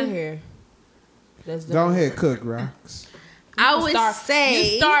 You want me to hear? Go ahead, cook, Rocks. I would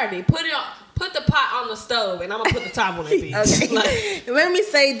say. You started. Put it on. Put the pot on the stove, and I'm gonna put the top on it. Bitch. Okay. Like, Let me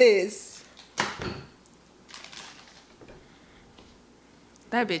say this.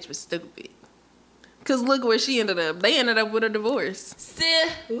 That bitch was stupid. Cause look where she ended up. They ended up with a divorce.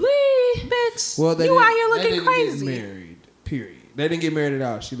 silly. Bitch, Well, they you out didn't- here they looking didn't crazy. Get married. Period. They didn't get married at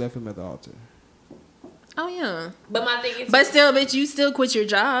all. She left him at the altar. Oh yeah. But my thing is, But still, bitch, you still quit your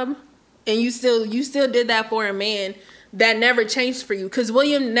job, and you still did that for a man that never changed for you. Cause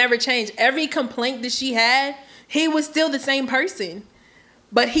William never changed. Every complaint that she had, he was still the same person,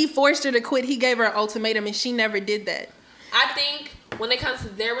 but he forced her to quit. He gave her an ultimatum, and she never did that. I think when it comes to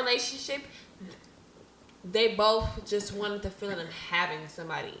their relationship, they both just wanted the feeling of having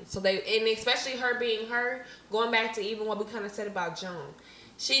somebody. So and especially her being her, going back to even what we kind of said about Joan,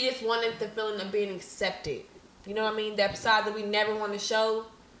 she just wanted the feeling of being accepted. You know what I mean? That side that we never want to show.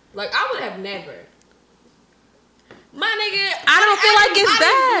 Like, I would have never. My nigga, I don't feel like it's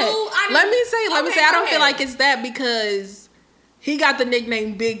that. Let me say, I don't feel like it's. it's that because he got the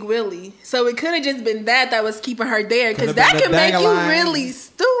nickname Big Willie. So it could have just been that was keeping her there. Because Could've that been can the make you dang-a-line. really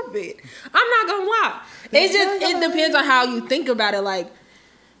stupid. I'm not going to lie. It depends on how you think about it. Like,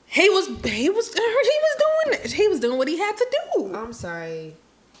 He was doing what he had to do. I'm sorry.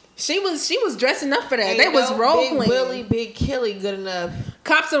 She was dressing up for that. Ain't They was no role Big playing. Willie, Big Killy good enough.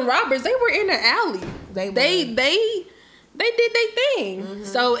 Cops and robbers, they were in the alley. They did their thing. Mm-hmm.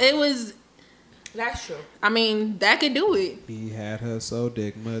 So it was. That's true. I mean, that could do it. He had her so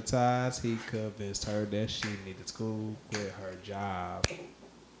stigmatized, he convinced her that she needed school, quit her job.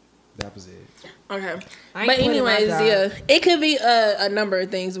 That was it. Okay. I ain't But quitting my anyways, job. yeah. It could be a number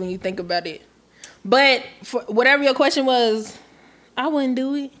of things when you think about it. But for whatever your question was, I wouldn't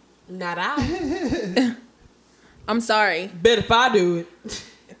do it. Not I. I'm sorry. Bet if I do it.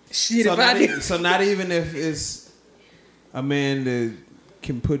 Shit, So if I do. so not even if it's a man that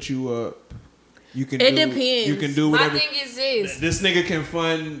can put you up, you can. It do, depends. You can do My whatever. thing is this. This nigga can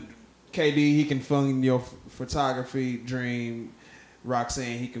fund KD. He can fund your photography dream.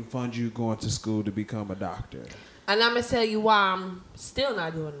 Roxanne, he can fund you going to school to become a doctor. And I'm going to tell you why I'm still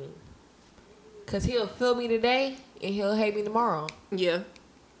not doing it. Because he'll feel me today and he'll hate me tomorrow. Yeah.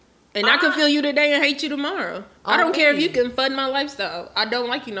 And I can feel you today and hate you tomorrow. I don't care if you can fund my lifestyle. I don't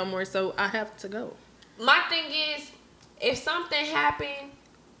like you no more, so I have to go. My thing is, if something happened,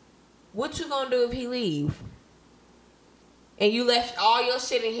 what you gonna do if he leave? And you left all your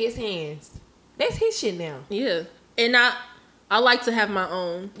shit in his hands. That's his shit now. Yeah. And I like to have my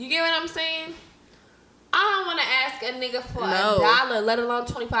own. You get what I'm saying? I don't want to ask a nigga for No. $1, let alone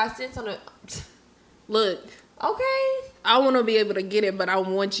 25 cents on a... Look, Okay. I want to be able to get it, but I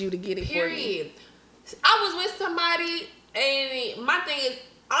want you to get it for me. Period. I was with somebody, and my thing is,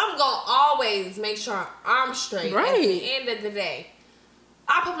 I'm gonna always make sure I'm straight. Right. At the end of the day,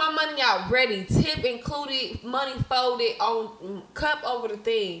 I put my money out ready, tip included, money folded on cup over the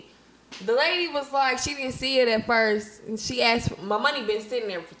thing. The lady was like, she didn't see it at first, and she asked. My money been sitting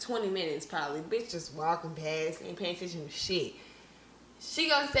there for 20 minutes probably. Bitch just walking past, ain't paying attention to shit. She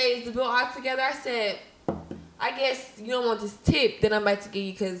gonna say, "Is the bill all together?" I said, I guess you don't want this tip that I'm about to give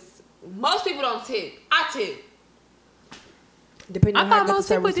you because most people don't tip. I tip. Depending I on how thought good the most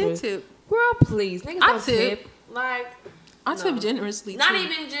people service did was. tip. Girl, please. Niggas I don't tip. tip. Like, I no. tip generously, Not too.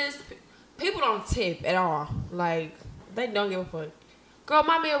 even just, people don't tip at all. Like, they don't give a fuck. Girl,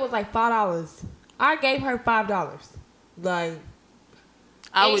 my meal was like $5. I gave her $5. Like,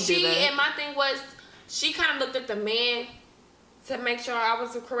 I and would do that. And my thing was, she kind of looked at the man to make sure I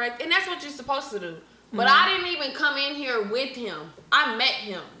was correct. And that's what you're supposed to do. But I didn't even come in here with him. I met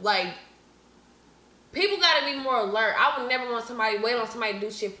him. Like, people got to be more alert. I would never want somebody, wait on somebody to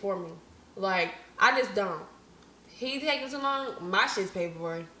do shit for me. Like, I just don't. He taking too long, my shit's paid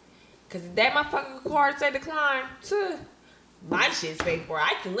for. Because if that motherfucking card say decline, my shit's paid for.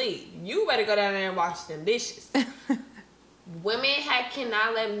 I can leave. You better go down there and wash them dishes. Women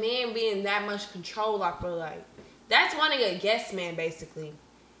cannot let men be in that much control, I feel like. That's wanting a yes man, basically.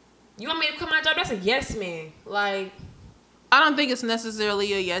 You want me to quit my job? That's a yes man. Like, I don't think it's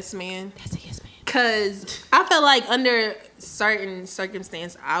necessarily a yes man. that's a yes man. Because I feel like under certain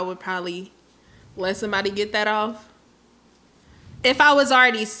circumstance, I would probably let somebody get that off. If I was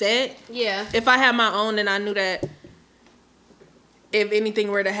already set, Yeah. if I had my own and I knew that if anything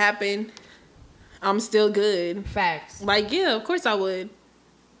were to happen, I'm still good. Facts. Like, yeah, of course I would.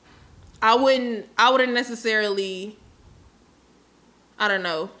 I wouldn't necessarily, I don't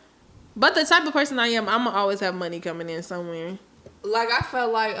know. But the type of person I am, I'm going to always have money coming in somewhere. Like, I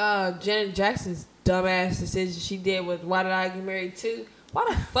felt like Janet Jackson's dumbass decision she did with Why Did I Get Married Too? Why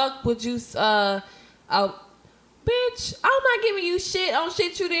the fuck would you, bitch, I'm not giving you shit on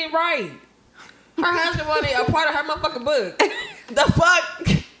shit you didn't write. Her husband wanted a part of her motherfucking book. The fuck?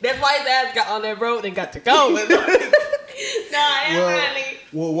 That's why his ass got on that road and got to go.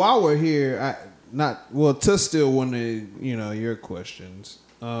 Well, while we're here, to still one of your questions.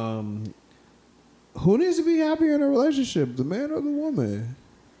 Who needs to be happier in a relationship, the man or the woman?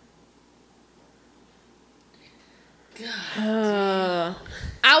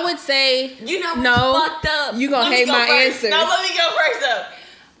 I would say, You know what's no, fucked up? you gonna Let me hate go my first. answer. No, let me go first up.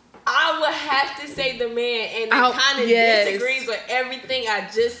 I would have to say the man, and it kind of yes. disagrees with everything I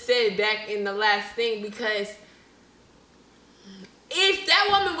just said back in the last thing, because if that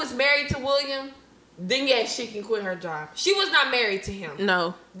woman was married to William, then yes, she can quit her job. She was not married to him.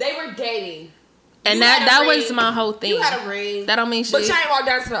 no. They were dating. And You had a that was ring. my whole thing. You had a ring. That don't mean But shit. you ain't walked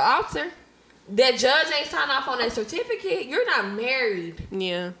down to the altar. That judge ain't signed off on that certificate. You're not married.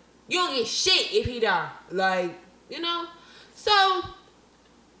 Yeah. You don't get shit if he die. Like, So,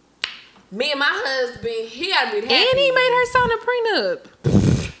 me and my husband, he gotta be happy. And he made her sign a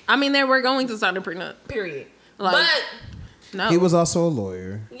prenup. I mean, they were going to sign a prenup. Period. Like, but, No. He was also a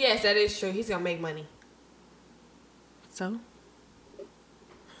lawyer. yes, that is true. He's gonna make money. So?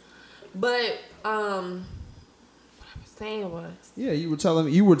 But what I was saying was, Yeah, you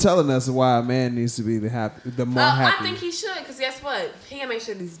were telling us why a man needs to be the more happy. I think he should, because guess what? He gotta make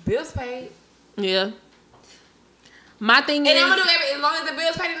sure these bills paid. Yeah. My thing And is, I'm gonna do everything as long as the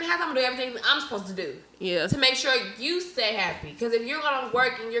bills paid in the house. I'm gonna do everything I'm supposed to do. Yeah. To make sure you stay happy. Because if you're gonna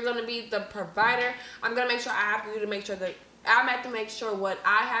work and you're gonna be the provider, I'm gonna make sure I have to do to make sure that I'm have to make sure what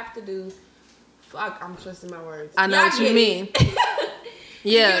I have to do. Fuck, I'm twisting my words. I know what you mean.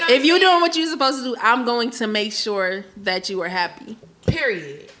 Yeah. If you're doing what you're supposed to do, I'm going to make sure that you are happy.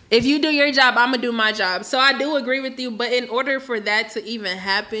 Period. If you do your job, I'm gonna do my job. So I do agree with you, but in order for that to even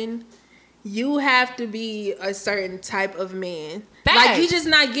happen, you have to be a certain type of man. Facts. Like you just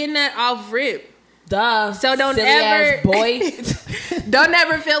not getting that off rip. Duh. So don't silly ever ass boy. don't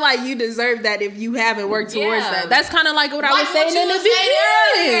ever feel like you deserve that if you haven't worked towards Yeah. that. That's kind of like what I was Like saying what in you the was saying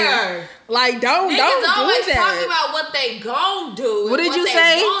beginning. earlier. Like don't Niggas always do talking that. about what they gon' do. What and did you they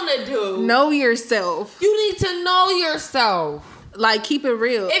say? Wanna do. Know yourself. You need to know yourself. Like keep it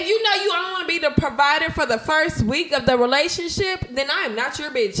real. If you know you only want to be the provider for the first week of the relationship, then I am not your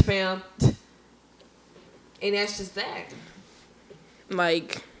bitch, fam. And that's just that.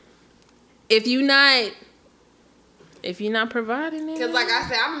 Like if you're not providing it, Because like I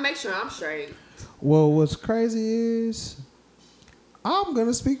said, I'm gonna make sure I'm straight. Well, what's crazy is I'm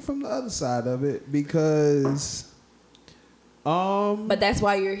gonna speak from the other side of it because But that's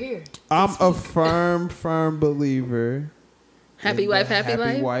why you're here. I'm a firm believer. happy in wife, the happy life.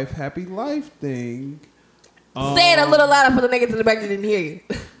 Happy wife, happy life thing. Say it a little louder for the niggas in the back that didn't hear you.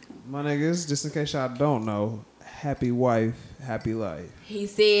 My niggas, just in case y'all don't know, happy wife, happy life. He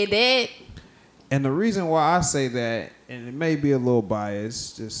said that. And the reason why I say that, and it may be a little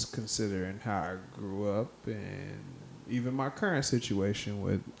biased, just considering how I grew up and even my current situation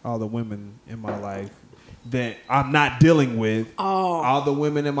with all the women in my life that I'm not dealing with. All the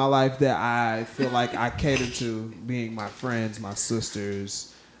women in my life that I feel like I cater to, being my friends, my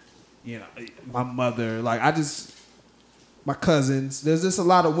sisters, you know, my mother. Like my cousins. There's just a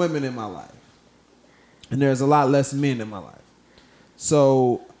lot of women in my life. And there's a lot less men in my life.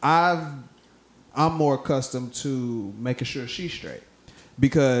 So I'm more accustomed to making sure she's straight.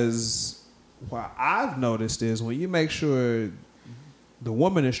 Because what I've noticed is when you make sure the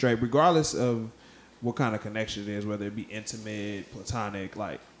woman is straight, regardless of what kind of connection it is, whether it be intimate, platonic,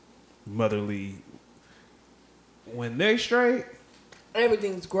 like motherly, when they're straight,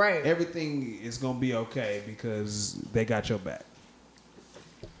 Everything's great. everything is going to be okay because they got your back.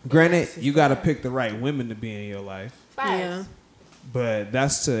 Granted, you got to pick the right women to be in your life. Yeah. But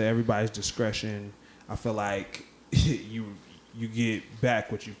that's to everybody's discretion. I feel like you get back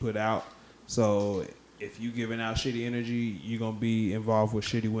what you put out. So if you giving out shitty energy, you're going to be involved with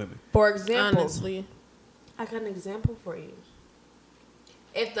shitty women. For example, Honestly. I got an example for you.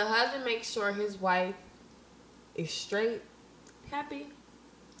 If the husband makes sure his wife is straight, happy,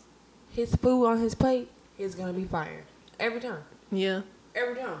 his food on his plate is going to be fire. Every time. Yeah.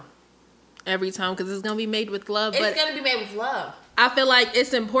 Every time. Every time, because it's gonna be made with love. It's But going to be made with love. I feel like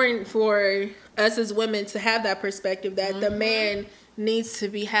it's important for us as women to have that perspective that the man needs to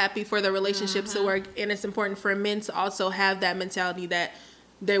be happy for the relationship to work, and it's important for men to also have that mentality that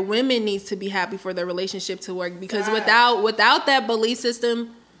their women needs to be happy for their relationship to work, because without that belief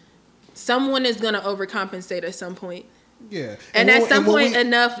system, someone is gonna overcompensate at some point. Yeah. And at some point,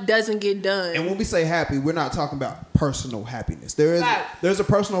 enough doesn't get done. And when we say happy, we're not talking about personal happiness. There's a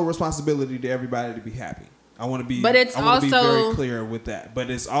personal responsibility to everybody to be happy. I want to be But it's be very also clear with that.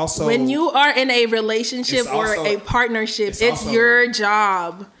 But it's also when you are in a relationship or a partnership, it's also your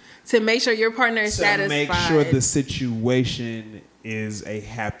job to make sure your partner is to satisfied. make sure the situation is a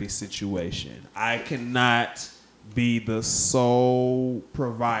happy situation. I cannot be the sole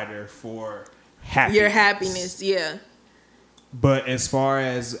provider for happiness. Your happiness, yeah. But as far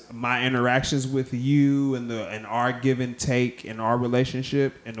as my interactions with you and our give and take in our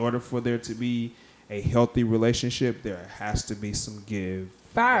relationship, in order for there to be a healthy relationship, there has to be some give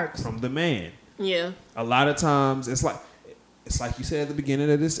from the man. Yeah. A lot of times, it's like you said at the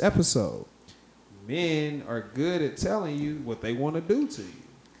beginning of this episode, men are good at telling you what they want to do to you.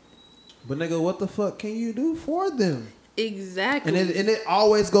 But nigga, what the fuck can you do for them? Exactly. And it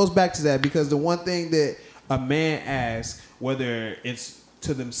always goes back to that, because the one thing that a man asks, whether it's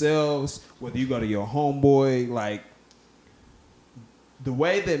to themselves, whether you go to your homeboy, like the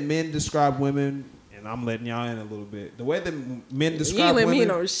way that men describe women, and I'm letting y'all in a little bit. The way that men describe women. You ain't let me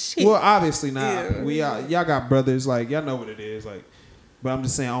know shit. Well, obviously not. Yeah. Y'all got brothers, like y'all know what it is, like. But I'm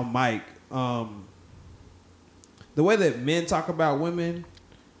just saying on mic, the way that men talk about women,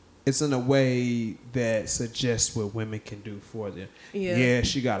 it's in a way that suggests what women can do for them. Yeah. Yeah,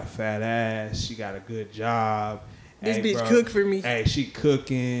 she got a fat ass. She got a good job. This Hey, bitch bro, cook for me. Hey, she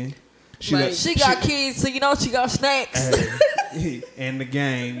cooking. Like, She got kids, so you know she got snacks. Hey, and the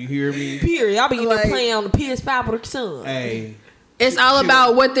game, you hear me? Period. I'll be in there Like- playing on the PS5 with her son. Hey, It's all she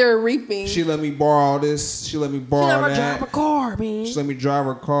about what they're reaping. she let me borrow this. She let me She borrow let her that. drive a car, man. She let me drive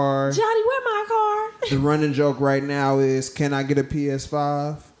her car. Johnny, where my car? The running joke right now is, can I get a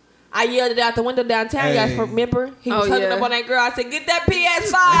PS5? I yelled it out the window downtown. You guys Hey. remember? He was Oh, hugging yeah. up on that girl. I said, get that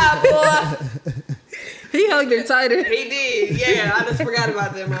PS5, boy. He hugged her tighter. He did. Yeah, I just forgot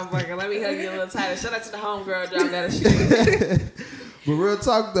about that motherfucker. Let me hug you a little tighter. Shout out to the homegirl job that shit. But real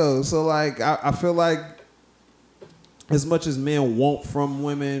talk though, so like I feel like as much as men want from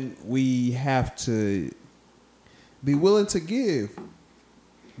women, we have to be willing to give.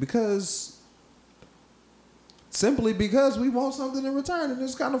 Simply because we want something in return. And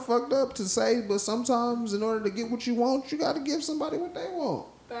it's kind of fucked up to say, but sometimes in order to get what you want, you got to give somebody what they want.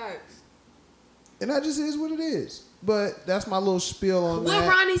 Facts. And that just is what it is. But that's my little spiel on What that.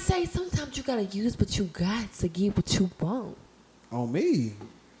 Ronnie say? Sometimes you gotta use what you got to get what you want. On me.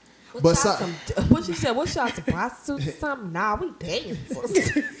 What But y'all so- what you said? What y'all some prostitutes or something? Nah, we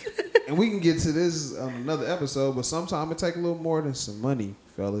dancing. And we can get to this on another episode, but sometimes it take a little more than some money,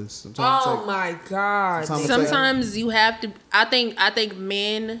 fellas. Sometimes it Oh take- my god. Sometimes Sometimes you have to. I think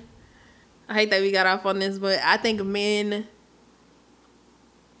men. I hate that we got off on this, but I think men.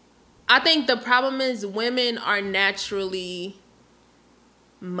 I think the problem is women are naturally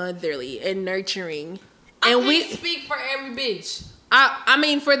motherly and nurturing, I and can't we. speak for every bitch. I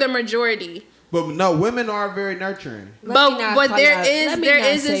mean, for the majority. But no, women are very nurturing. Let me not But call there y'all- is let me there not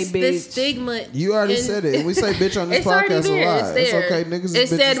is say this bitch. stigma. You already in- said it. And we say bitch on this It's already podcast there. a lot. It's there. It's okay, niggas. It's is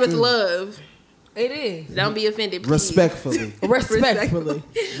said bitches with too. love. It is. Don't be offended. Please. Respectfully. Respectfully.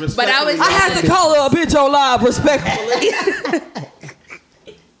 But I was. I had to call her a bitch on live respectfully.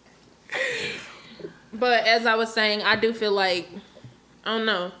 But as I was saying, I do feel like, I don't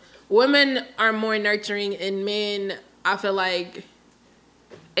know, women are more nurturing, and men, I feel like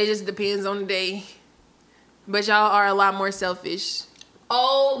it just depends on the day. But y'all are a lot more selfish.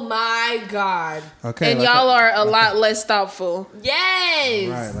 Oh my god. Okay. And like y'all are a lot less thoughtful. Yes.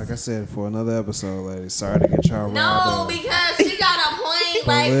 Right, like I said, for another episode, ladies. Sorry to get y'all riled No, up. because she got a plane But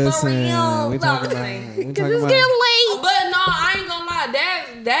like listen, for real. we No, talking I'm about, saying. we Because talking it's about, getting late. But no, I ain't gonna lie. That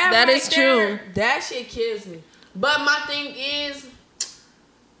That right is there, true. That shit kills me. But my thing is,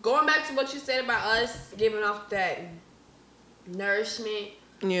 going back to what you said about us giving off that nourishment.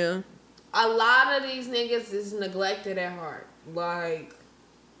 Yeah. A lot of these niggas is neglected at heart. Like,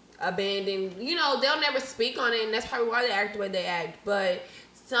 abandoned. You know, they'll never speak on it, and that's probably why they act the way they act. But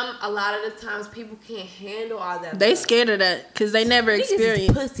a lot of the times, people can't handle all that. They love. scared of that because they never Niggas is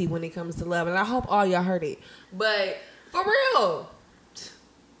experienced. pussy when it comes to love, and I hope all y'all heard it. But for real,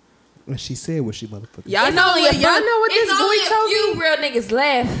 And she said what she motherfucking Y'all it's know only what a y'all few- know what this it's only boy told a few me. real niggas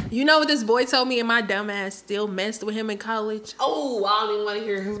left. You know what this boy told me, and my dumb ass still messed with him in college. Oh, I don't even want to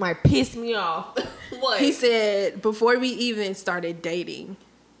hear it because it might piss me off. What? He said before we even started dating,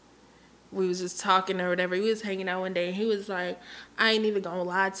 we was just talking or whatever. We was hanging out one day, and he was like, "I ain't even gonna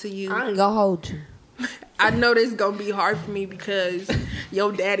lie to you. I ain't gonna hold you. I know this gonna be hard for me because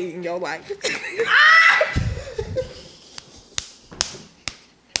your daddy in your life."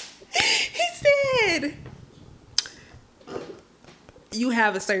 He said, "You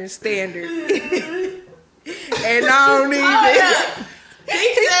have a certain standard, and I don't even."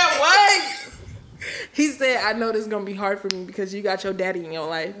 He said what? He said, "I know this gonna be hard for me because you got your daddy in your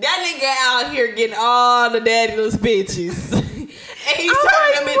life." That nigga out here getting all the daddyless bitches. And he's I'm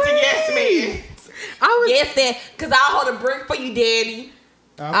turning like, them into wait. yes men. I was Yes, that, because I'll hold a brick for you, daddy.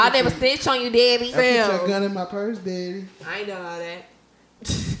 I'll never snitch on you, daddy. I put your Fam. gun in my purse, daddy. I ain't done all that.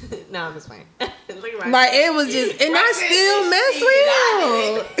 No, I'm just playing. Look at my like, it was just, and I still mess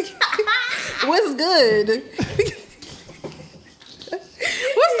with him. What's good?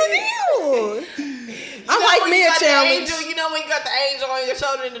 What's the deal? I like me a challenge. Angel, you know when you got the angel on your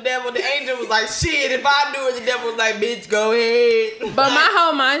shoulder and the angel was like, shit, if I do it, the devil was like, bitch, go ahead. But my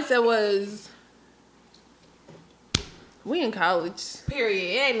whole mindset was, we in college. Period.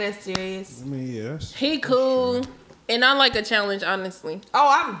 It ain't that serious. I mean, yes. He cool. And I like a challenge, honestly. Oh,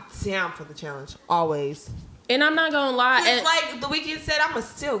 I'm down for the challenge. Always. And I'm not gonna lie. It's like the weekend said, I'ma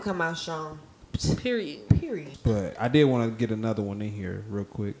still come out strong. Period. Period. But I did want to get another one in here real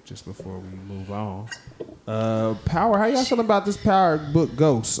quick just before we move on. Power, how y'all feeling about this Power book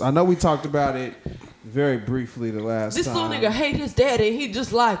Ghost? I know we talked about it very briefly the last This time. little nigga hate his daddy and he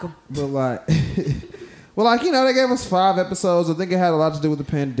just like him. But like, Well, like, you know, they gave us 5 episodes. I think it had a lot to do with the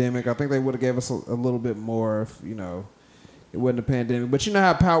pandemic. I think they would have gave us a little bit more if, you know, it wasn't a pandemic. But you know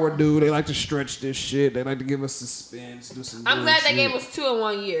how Power do. They like to stretch this shit. They like to give us suspense, do some I'm glad they shit. gave us 2 in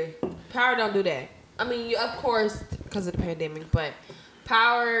 1 year. Power don't do that. I mean, of course, because of the pandemic, but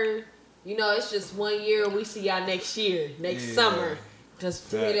Power, you know, it's just 1 year. We see y'all next year, next summer.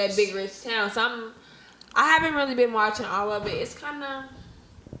 Just to hear that big rich town. So I haven't really been watching all of it. It's kind of...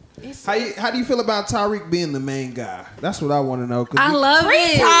 How do you feel about Tariq being the main guy? That's what I want to know. I love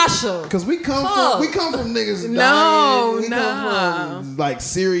it. Tasha. Because we come from niggas dying. No, we come from like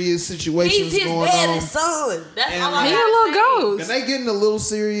serious situations He's his going daddy's on. son. That's And all I He a gotta little say. ghost. And they getting a little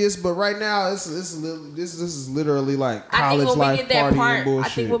serious, but right now this is literally like I college think when we life get that partying part, bullshit.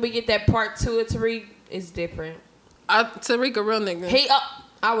 I think when we get that part 2 of Tariq, it's different. Tariq a real nigga.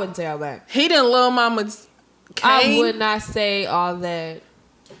 I wouldn't say all that. He didn't love Mama's Kane. I would not say all that.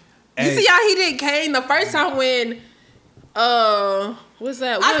 You see how he did Kane the first time when what's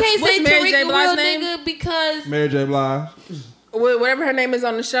that? I can't what's say Mary Tariq J. a Blige's real name? nigga because Mary J. Blige. Whatever her name is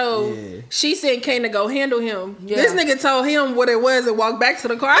on the show, Yeah. she sent Kane to go handle him. Yeah. This nigga told him what it was and walked back to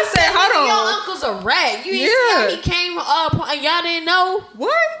the car. I said, your hold on. uncle's a rat. You didn't Yeah. see how he came up and y'all didn't know?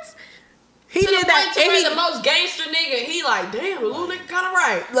 What? He To did the that. point to And where he, the most gangster nigga, he like, damn, the little nigga kind of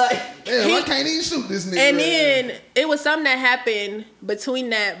right. Like, Damn, I can't even shoot this nigga. and right then it was something that happened between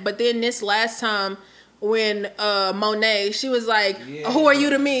that. But then this last time when Monet, she was like, who are you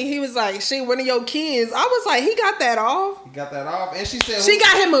to me? He was like, she one of your kids. I was like, he got that off. He got that off, and she said She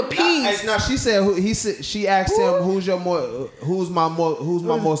got him a piece. No, she said she asked him who's my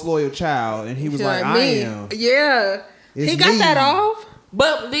most loyal child, and he was like, I me. am. Yeah. It's he got me. that off.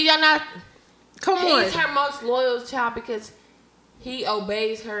 but did y'all not? Come on. He's her most loyal child because he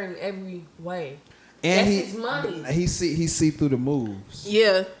obeys her in every way. And That's his money. He see through the moves.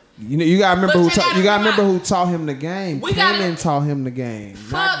 Yeah. You know, you gotta remember But you gotta remember remember who taught him the game. We gotta- Kanan taught him the game,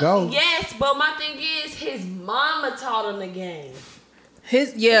 not Fuck, Go. yes, but my thing is, his mama taught him the game.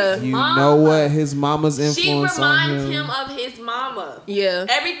 You Mama. know what? His mama's She influence on reminds him. him of his mama. Yeah.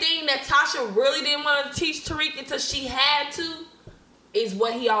 Everything that Tasha really didn't want to teach Tariq until she had to is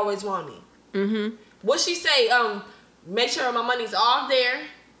what he always wanted. Mm-hmm. What she say? Make sure my money's all there,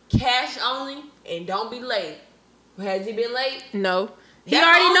 cash only, and don't be late. Has he been late? No. He That's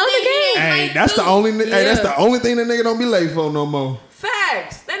already the know only the thing he game. ain't Hey, late that's too. the only. Hey, that's Yeah. the only thing that nigga don't be late for no more.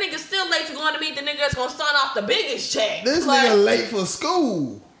 Facts. That nigga still late to going to meet the nigga that's gonna start off the biggest check. This Like, nigga late for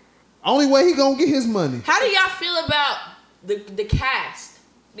school. Only way he gonna get his money. how do y'all feel about the cast?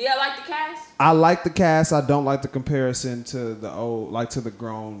 Do y'all like the cast? I like the cast. I don't like the comparison to the old, like to the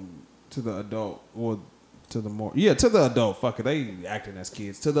grown, to the adult, or to the more, to the adult. Fuck it, they acting as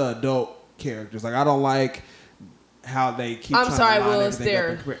kids. To the adult characters, like I don't like how they keep. I'm trying sorry, to line Will, it's everything up there.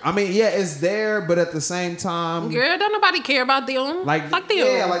 and compare- I mean, yeah, it's there, but at the same time, Girl, don't nobody care about them. like Fuck them.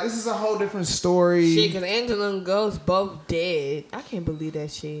 yeah, like this is a whole different story. Shit, cause Angela and Ghost both dead. I can't believe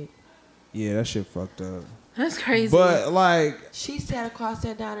that shit. Yeah, that shit fucked up. That's crazy. But like, She sat across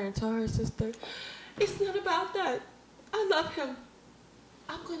that diner and told her sister, "It's not about that. I love him.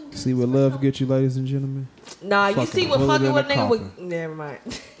 I'm gonna do see this what for love him." get you, ladies and gentlemen. Nah, you Fucking see what bullet fucking in with a nigga with. coffin. Never mind.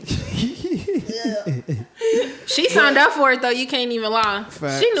 she signed up for it though. You can't even lie.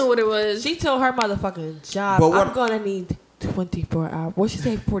 Facts. She knew what it was. She told her motherfucking job, But what- "I'm gonna need 24 hours." What she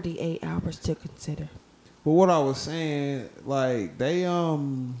say? 48 hours to consider. But what I was saying, like they're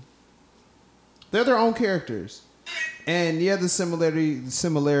their own characters, and yeah, the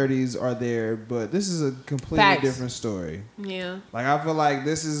similarities are there, but this is a completely Facts. different story. Yeah. Like I feel like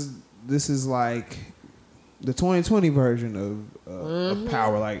this is like the 2020 version of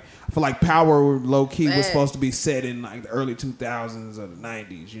Power. Like I feel like Power low key was Facts. supposed to be set in like the early 2000s or the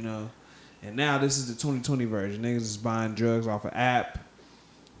 90s, you know, and now this is the 2020 version. Niggas is buying drugs off an app.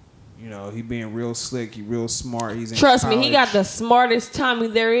 You know, he being real slick, he real smart. He's in Trust me, he college. got the smartest Tommy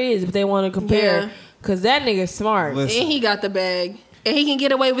there is. If they want to compare, Yeah. cause that nigga's smart. Listen, And he got the bag. And he can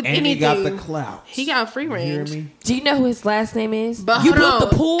get away with and anything. he got the clout. He got free You hear range. me? Do you know who his last name is? But you hold built on.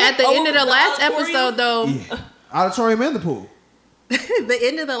 the pool At the end of the last auditorium? episode though, Yeah. Auditorium and the pool. the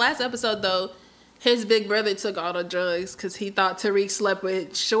end of the last episode though, his big brother took all the drugs because he thought Tariq slept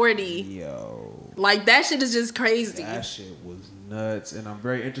with Shorty. Yo, Like that shit is just crazy. that shit was nuts, and I'm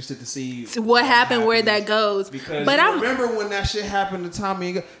very interested to see What happened, where happens. that goes. Because But you I'm remember when that shit happened to Tommy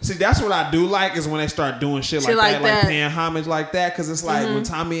and Go- See, that's what I do like is when they start doing shit Shit like like that, like that. paying homage like that. Because it's like when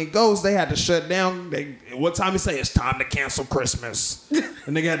Tommy and Ghost, they had to shut down. What Tommy say? It's time to cancel Christmas.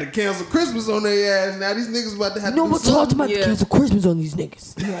 And they had to cancel Christmas on their ass. Now these niggas about to have No to do one talked something. about Yeah. the cancel Christmas on these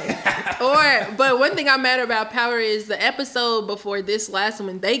niggas. but one thing I'm mad about Power is the episode before this last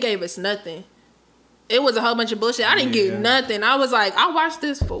one, they gave us nothing. it was a whole bunch of bullshit. I didn't get nothing. I was like, I watched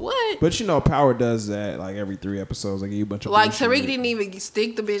this for what? But you know, Power does that like every 3 episodes. Like, give you a bunch of like bullshit. Tariq didn't even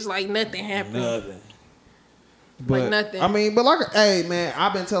stick the bitch like nothing happened. Nothing. Like nothing. I mean, but like, hey man,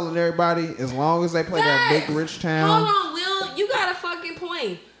 I've been telling everybody, as long as they play that big rich town. Hold on, Will, you got a fucking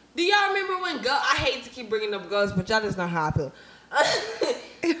point. Do y'all remember when I hate to keep bringing up Ghost, but y'all just know how I feel.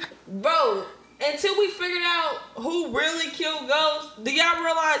 Bro, until we figured out who really killed Ghost, do y'all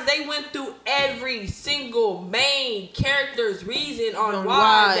realize they went through every single main character's reason on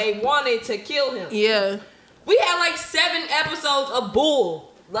why they wanted to kill him? Yeah. We had like 7 episodes of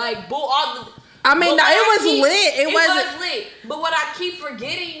Bull. Like, Bull, all the... I mean, no, it was lit. It was lit. But what I keep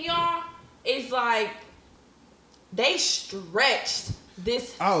forgetting, y'all, is like, they stretched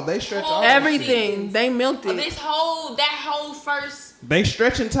this. Oh, they stretched everything. Season. They milked it. That whole first. They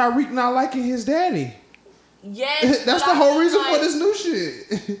stretching Tyreek not liking his daddy. Yes. That's the whole reason for this new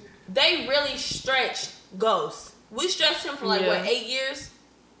shit. They really stretched Ghost. We stretched him for like, what, 8 years?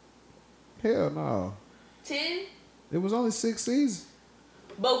 Hell no. 10? It was only 6 seasons.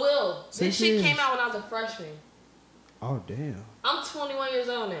 But Will, this 6 shit years. came out when I was a freshman. Oh, damn. I'm 21 years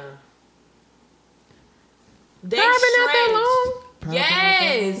old now. They Power been out that long?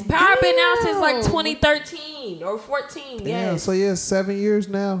 Yes. Power been out since like 2013 or 14. Damn, Yes. so yeah, 7 years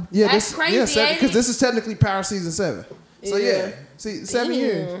now. Yeah, That's crazy, Yeah, 7, ain't because it? this is technically Power season 7. So yeah, see, 7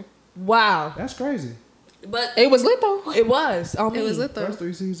 years. Wow. That's crazy. But It was lit though. it was on me. It was lit though. First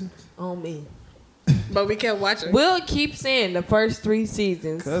 3 seasons. On me. But we kept watching. Will keep saying the first 3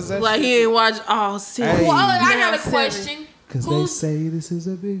 seasons. Cause that's Like he didn't watch all 6. Hey. Well, I got a Seven. question. Because they say this is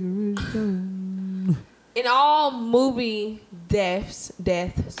a big original. In all movie deaths,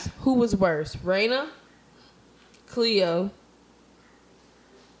 who was worse? Raina? Cleo?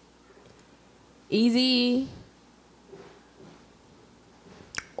 Easy?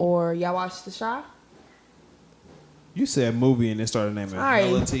 Or y'all watch The Shy? You said movie and then started naming Sorry.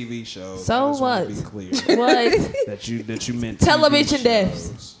 hella TV shows. So I just wanna what? Be clear What? that you meant Television TV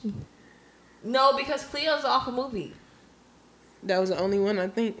deaths. shows. No, because Cleo's off a movie. That was the only one I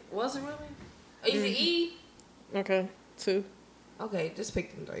think. Was it really? Is it E? Okay, 2. Okay, just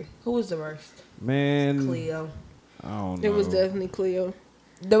pick them 3. Who was the worst? Man, Cleo. I don't know. It was definitely Cleo.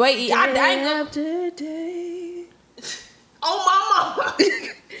 The way E, I ain't gonna. After day. Oh, mama.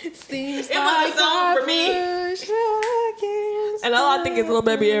 Seems It was a song for me. And all I think is little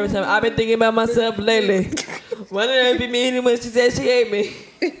baby every time. I've been thinking about myself lately. Wonder if it mean when she said she hate me.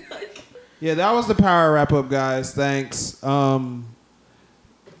 Yeah, that was the Power wrap up, guys. Thanks.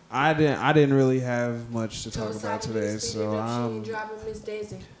 I didn't really have much to talk about today, so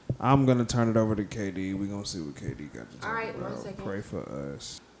I'm gonna turn it over to KD. We're gonna see what KD got to talk All right, about. 1 second. Pray for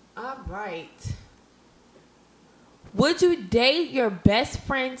us. All right. Would you date your best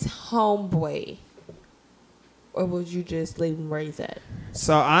friend's homeboy? Or would you just leave him where he's at?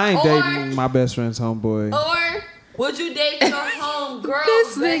 So I ain't dating my best friend's homeboy. Or would you date your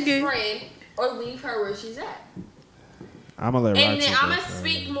homegirl's best friend or leave her where she's at? I'm gonna let And Roxy then go I'm gonna first.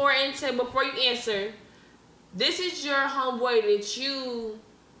 speak more into, before you answer, this is your homeboy that you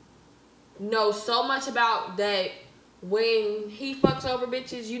know so much about that when he fucks over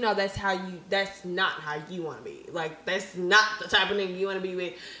bitches, you know that's not how you want to be. Like, that's not the type of nigga you want to be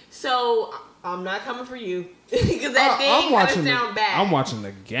with. So I'm not coming for you because that thing kind of sound bad. I'm watching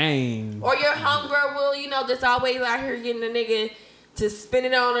the game. Or your homegirl will, you know, that's always out here getting a nigga to spin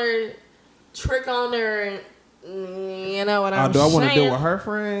it on her, trick on her, and you know what I'm saying. Do I want to deal with her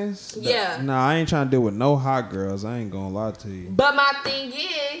friends? Yeah. No, I ain't trying to deal with no hot girls. I ain't gonna lie to you. But my thing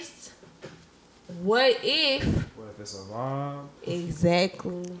is, what if? What if it's a vibe?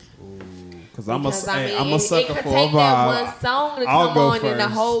 Exactly. Because I'm a it sucker could for a take that one vibe. song to I'll come go on and the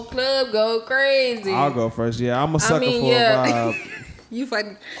first. whole club go crazy. I'll go first. Yeah, I'm a sucker for yeah. a vibe. You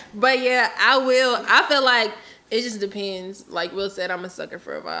fucking. But yeah, I will. I feel like it just depends. Like Will said, I'm a sucker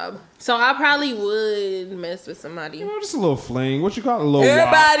for a vibe. So I probably would mess with somebody. You know, just a little fling. What you call it? A little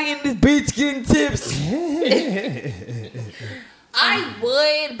Everybody in this beach getting tips. I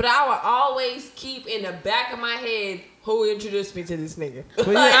would, but I would always keep in the back of my head who introduced me to this nigga. But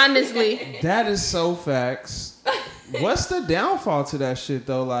yeah, Honestly. that is so facts. What's the downfall to that shit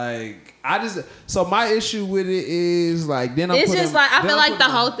though? Like, so my issue with it is like, then It's just like, I feel like the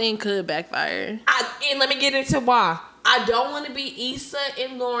whole thing could backfire. And let me get into why. I don't want to be Issa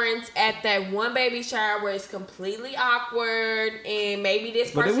and Lawrence at that one baby shower where it's completely awkward and maybe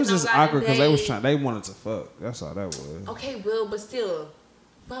this person. But it was just awkward because they wanted to fuck. That's all that was. Okay, Will, but still,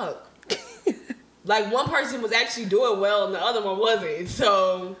 fuck. Like, one person was actually doing well and the other one wasn't.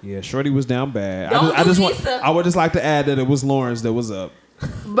 So Yeah, Shorty was down bad. Don't I do just Lisa. I would just like to add that it was Lawrence that was up.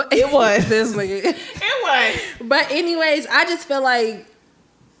 But It was. this nigga. It was. But anyways, I just feel like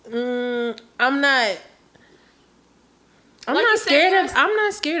I'm not Like you said,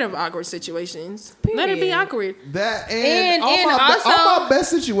 scared of awkward situations. Let it be Period. awkward. That And all also- my best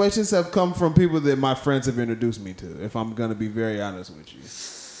situations have come from people that my friends have introduced me to. If I'm gonna be very honest with you,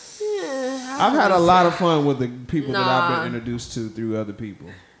 I've had a lot of fun with the people that I've been introduced to through other people.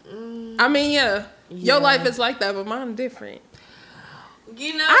 I mean, yeah. Yeah. Your life is like that, but mine's different.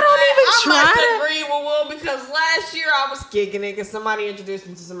 You know, I don't even I try must to- agree with Will because last year I was kicking it because somebody introduced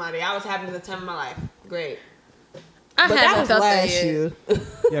me to somebody. I was having the time of my life. Great. I But that haven't was felt that last yet. year.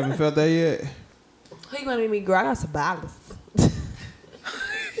 You haven't felt that yet? Who you gonna make me girl? I got some balance.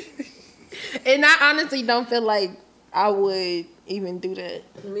 And I honestly don't feel like I would even do that.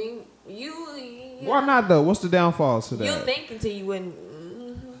 I mean, you Why not though? What's the downfalls to that? you think until you wouldn't.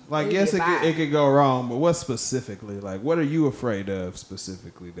 Like, you yes, get by. it could go wrong, but what specifically? Like, what are you afraid of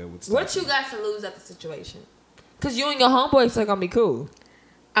specifically that would stop What you got to lose at the situation? Cause you and your homeboys are gonna be cool.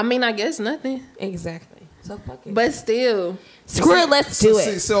 I mean, I guess nothing. Exactly. So fuck it. But still, Screw it. Let's do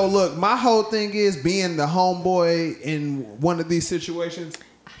See, it. so look, my whole thing is being the homeboy in one of these situations.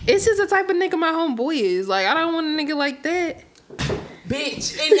 it's just the type of nigga my homeboy is. Like, I don't want a nigga like that.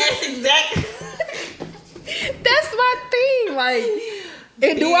 Bitch. And that's exactly. That's my thing. Like,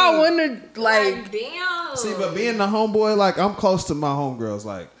 and do I want to, like, damn. See, but being the homeboy, like, I'm close to my homegirls,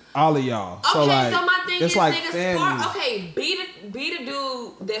 like all of y'all. Okay, So like, my thing it's is, like nigga, family. okay, be the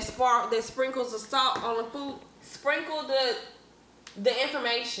dude that sprinkles the salt on the food. Sprinkle the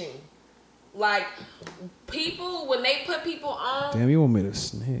information. Like people when they put people on. Damn, you want me to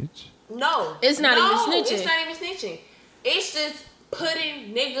snitch? No, It's not even snitching. It's not even snitching. It's just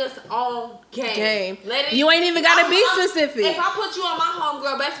putting niggas on game. You ain't even gotta be I'm- specific. If I put you on my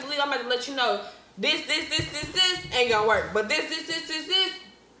homegirl, basically I'm about to let you know this ain't gonna work. But this.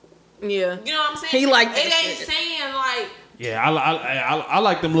 Yeah. You know what I'm saying? He like it that ain't shit. saying like Yeah, I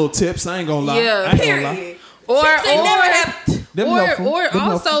like them little tips. I ain't gonna lie. Yeah. I ain't gonna lie. period. Or Tips ain't never have Them helpful. or Them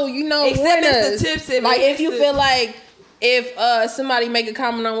also, helpful. you know, Except warn it's the us. tips and Like, it's if you the- feel like if somebody make a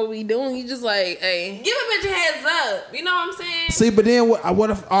comment on what we doing, you just like, hey. give a bitch a heads up. You know what I'm saying? See, but then what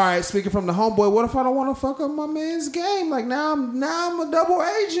if? All right, speaking from the homeboy, what if I don't want to fuck up my man's game? Like now I'm a double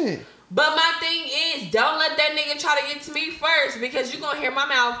agent. But my thing is, don't let that nigga try to get to me first because you gonna hear my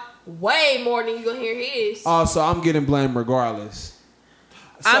mouth way more than you gonna hear his. Oh, so I'm getting blamed regardless.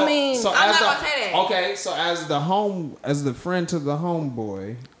 I mean, so I'm as not gonna say that. Okay, so as the friend to the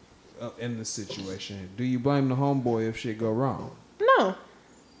homeboy in this situation, do you blame the homeboy if shit go wrong? No.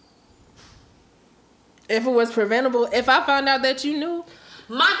 If it was preventable, if I found out that you knew,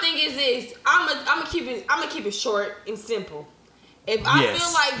 My thing is this: I'm gonna keep it short and simple. If I Yes.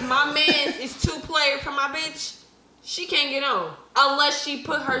 feel like my man is too player for my bitch, she can't get on unless she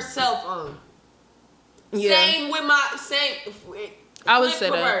put herself on. yeah. Same with my I would flip say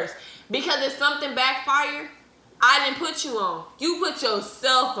that. reverse. Because if something backfired, I didn't put you on. You put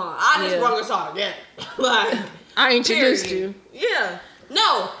yourself on. I just Yeah. brung us all together. Like I introduced period. you. Yeah.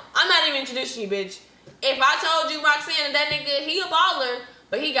 No, I'm not even introducing you, bitch. If I told you Roxanne that nigga, he a baller,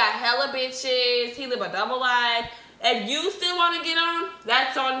 but he got hella bitches, he live a double life. If you still want to get on,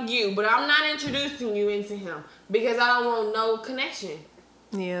 that's on you. But I'm not introducing you into him because I don't want no connection.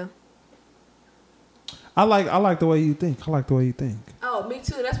 Yeah. I like the way you think. I like the way you think. Oh, me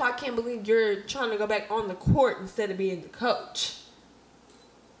too. That's why I can't believe you're trying to go back on the court instead of being the coach.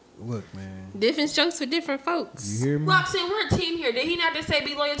 Look, man. Different strokes for different folks. You hear me? Roxanne, we're a team here. Did he not just say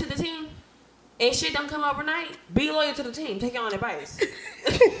be loyal to the team? And shit don't come overnight. Be loyal to the team. Take your own advice.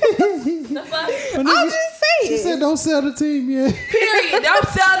 The fuck? I'm just She saying. said don't sell the team yet. Period. Don't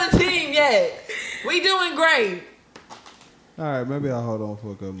sell the team yet. We doing great. All right, maybe I'll hold on for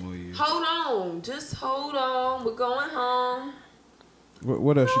a couple more years. Hold on. Just hold on. We're going home.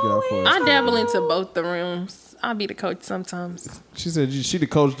 What else you got for us? I dabble into both the rooms. I'll be the coach sometimes. She said she the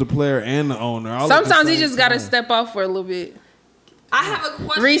coach, the player, and the owner. all at the Sometimes you same just gotta time. step off for a little bit. I have a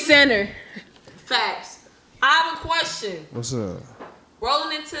question. Recenter. Facts. I have a question. What's up?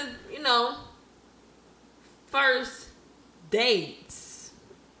 Rolling into, first dates.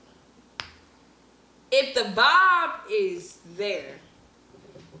 If the vibe is there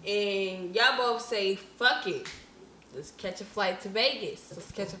and y'all both say, fuck it, let's catch a flight to Vegas,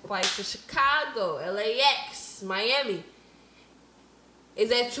 let's catch a flight to Chicago, LAX, Miami. Is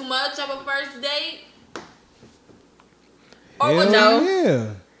that too much of a first date? Or Hell would y'all,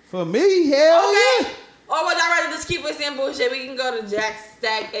 yeah. For me, hell okay. yeah. Or would y'all rather just keep it simple shit? We can go to Jack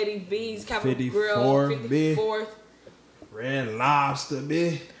Stack, Eddie V's, Capital Grill, 54th, 54th. Red Lobster,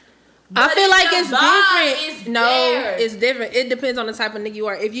 bitch. I feel like it's vibe different. is No, there. it's different. It depends on the type of nigga you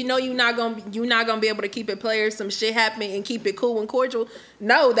are. If you know you're not gonna be able to keep it player, some shit happen and keep it cool and cordial.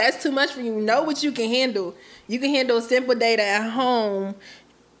 No, that's too much for you. Know what you can handle. You can handle a simple date at home,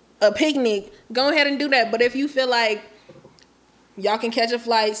 a picnic. Go ahead and do that. But if you feel like y'all can catch a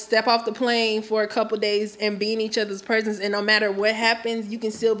flight, step off the plane for a couple days, and be in each other's presence, and no matter what happens, you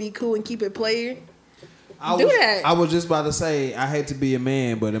can still be cool and keep it player. Do that. I was just about to say, I hate to be a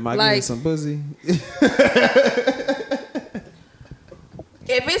man, but am I getting Like- some pussy?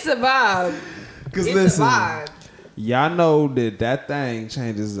 If it's a vibe, Because it's listen, a vibe. y'all know that thing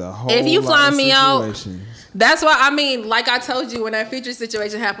changes a whole If you lot fly of me out, situations. That's why, I mean, like I told you when that Future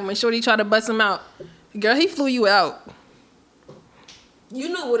situation happened, when Shorty tried to bust him out, girl, he flew you out. You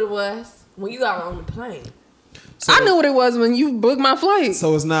knew what it was when you got on the plane. So, I knew what it was when you booked my flight.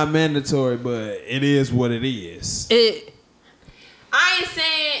 So it's not mandatory, but it is what it is. I ain't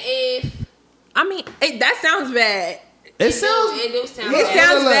saying That sounds bad. It sounds. It do sound It bad.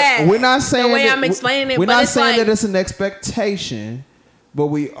 sounds bad. We're not saying The way that- I'm explaining it, We're but not it's saying like- that it's an expectation, but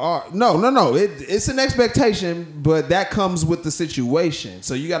we are. No. It's an expectation, but that comes with the situation.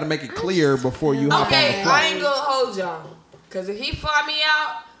 So you got to make it clear before you hop on the Okay, I flight. ain't gonna hold y'all. Cause if he fly me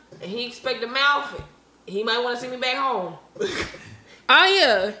out and he expect a mouth, he might want to see me back home. Oh,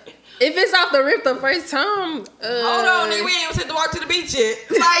 yeah. If it's off the rip the first time. Hold on, nigga, we ain't even set to walk to the beach yet.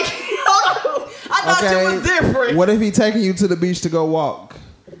 Like, hold on. I thought it was different. What if he taking you to the beach to go walk?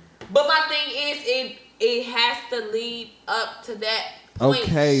 But my thing is, it has to lead up to that point.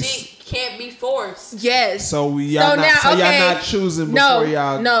 Okay. Shit can't be forced. Yes. So y'all not choosing before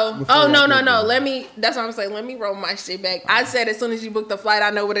y'all. No. before Oh, y'all no. get there. That's what I'm saying. Let me roll my shit back. I said as soon as you book the flight,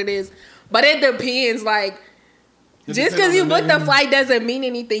 I know what it is. But it depends. Like, It just depends because on you the booked the nigga. flight doesn't mean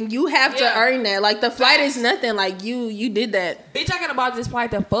anything. You have to Yeah. earn that. Like, the flight is Facts. nothing. Like, you did that. Bitch, I could have bought this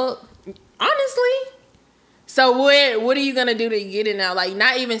flight to fuck. Honestly. So what are you gonna do to get it now? Like,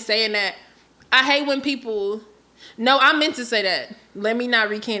 not even saying that. I hate when people. No, I meant to say that. Let me not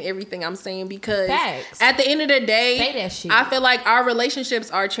recant everything I'm saying because Facts. at the end of the day, Say that shit. I feel like our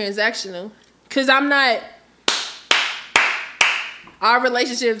relationships are transactional. Cause I'm not. Our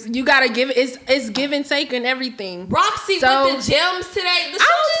relationships, you gotta give it's give and take and everything. Roxy So- with the gems today. The I'm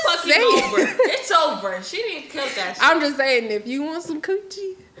show's just fucking saying. over. It's over. She didn't cut that shit. I'm just saying, if you want some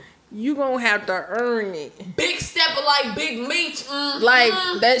coochie, you gonna have to earn it. Big stepper like Big Meech. Like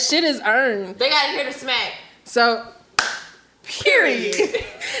that shit is earned. They got to hear the smack. So, period.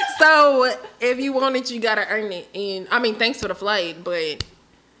 So, if you want it, you gotta earn it. And I mean, thanks for the flight, but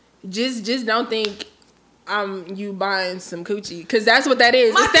just don't think you buying some coochie, because that's what that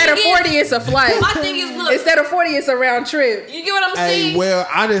is. My Instead of thing 40, it's a flight. My thing is, look. Instead of 40, it's a round trip. You get what I'm saying? Hey, well,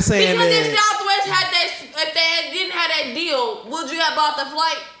 I just saying Because if that. Southwest had that, if they didn't have that deal, would you have bought the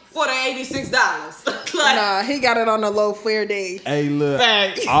flight for the $86? Like, Nah, he got it on a low fare day. Hey, look.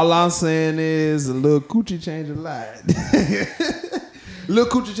 Facts. All I'm saying is a little coochie change a lot. Little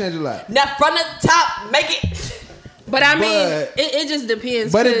coochie change a lot. now from the top, make it. But I mean, But- it just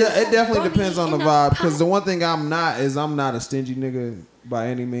depends. But it 'cause- definitely Bunny depends on the in a vibe. Because the one thing I'm not is I'm not a stingy nigga by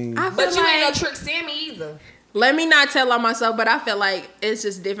any means. I feel But you ain't no like- Trick Sammy either. Let me not tell on myself, but I feel like it's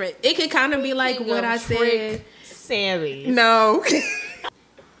just different. It could kind of be like what I said. Sammy. No.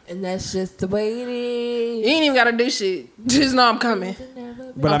 And that's just the way it You is. ain't even gotta do shit. Just know I'm coming.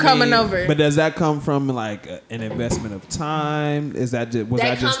 But I'm coming over. But does that come from like an investment of time? Is that just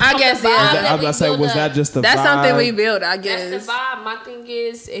That comes I from guess, the yeah. vibe I was that we gonna say, build was up. that just the That's vibe? something we build, I That's guess. the vibe. My thing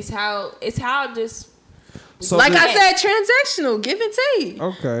is, it's how just. So Like this- I said, transactional, give and take.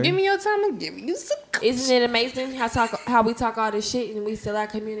 Okay. Give me your time, I'll give you some. Isn't it amazing how we talk all this shit and we still have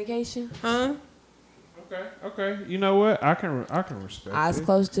communication? Huh? Okay. You know what? I can respect Eyes it.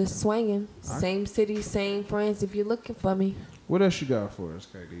 closed, just swinging. Same city, same friends. If you're looking for me, What else you got for us,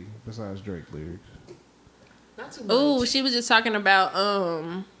 KD? Besides Drake lyrics? not too much. Ooh, she was just talking about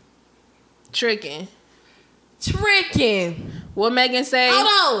tricking. Tricking. What Megan say?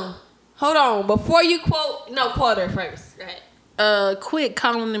 Hold on. Before you quote her first. Go ahead. Quit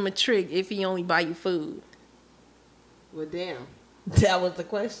calling him a trick if he only buy you food. Well, damn. That was the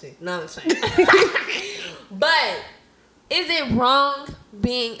question. No, I'm saying. But is it wrong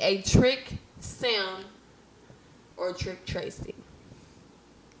being a trick Sam or trick Tracy?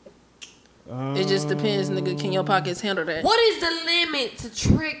 It just depends, nigga. Can your pockets handle that? What is the limit to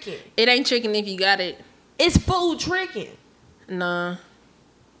tricking? It ain't tricking if you got it. It's food tricking. Nah.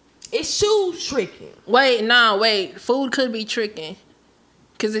 It's shoes tricking. Wait. Food could be tricking.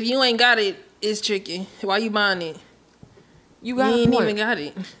 Cause if you ain't got it, it's tricking. Why you buying it? You You got a ain't point. even got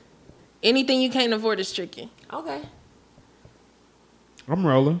it. Anything you can't afford is tricking. Okay. I'm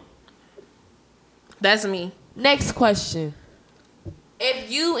rolling. That's me. Next question.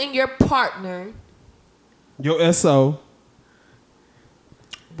 If you and your partner, Your SO.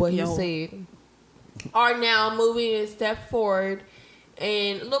 what Yo. he said, are now moving a step forward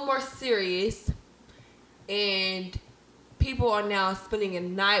and a little more serious, and people are now spending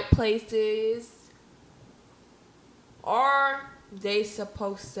in night places, are they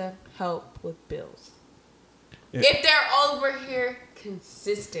supposed to help with bills? Yeah. If they're over here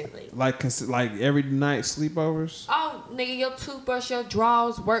consistently. Like every night sleepovers. Oh, nigga, your toothbrush, your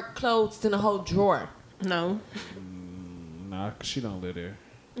drawers, work clothes in a whole drawer. No. Nah, 'cause she don't live there.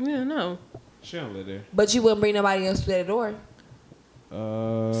 Yeah, no. She don't live there. But you wouldn't bring nobody else to that door.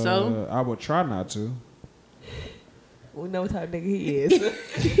 So? I would try not to. We know what type of nigga he is.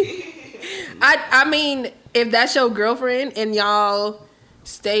 I mean, if that's your girlfriend and y'all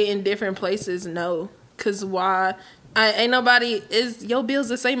stay in different places, no. Cause why? Ain't nobody is your bills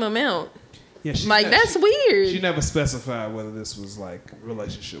the same amount. Yeah, Like that's weird. She never specified whether this was like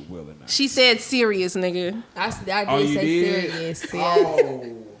relationship will or not. She said serious, nigga. I Oh, did you say did? serious. Yeah.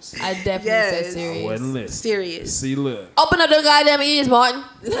 Oh, I definitely Yes. said I serious. wasn't listening. Serious. See, look, Open up the goddamn ears, Martin.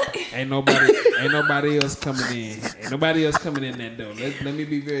 ain't nobody else coming in. Ain't nobody else coming in that door. Let me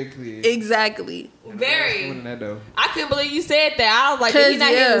be very clear. Exactly. Coming Very. in that door. I couldn't believe you said that. I was like, 'Cause, he's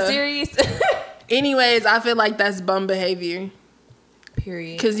not yeah. even serious. Anyways, I feel like that's bum behavior.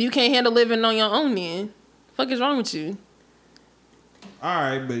 Period. Cause you can't handle living on your own, man. Fuck is wrong with you? All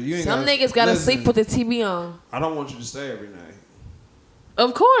right, but you ain't. Some niggas gotta listen, sleep with the TV on. I don't want you to stay every night.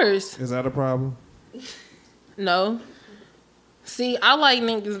 Of course. Is that a problem? No. See, I like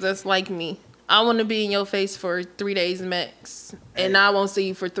niggas that's like me. I want to be in your face for 3 days max, and I won't see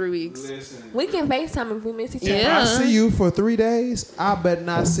you for 3 weeks. Listen. We can FaceTime if we miss each other. If Yeah. I see you for 3 days, I bet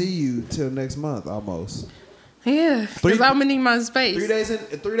not see you till next month almost. Yeah, Three- because I'm gonna need my space. 3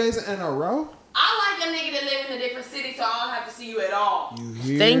 days in a row? I like a nigga that live in a different city, so I don't have to see you at all. You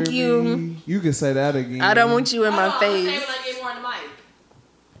hear Thank me? you. You can say that again. I don't want you in my Hold on, I'm gonna say face. when I get more on the mic.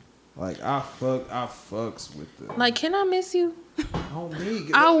 Like I fucks with the Like, can I miss you? on me.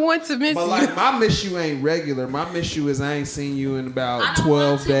 I want to miss But you. like my miss you ain't regular. My miss you is I ain't seen you in about I don't 12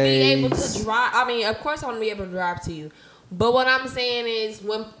 want to days. be able to drive. I mean, of course, I want to be able to drive to you. But what I'm saying is,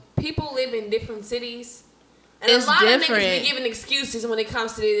 when people live in different cities, and It's a lot of different. niggas be giving excuses when it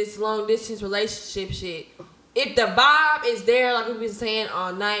comes to this long distance relationship shit. If the vibe is there, like we've been saying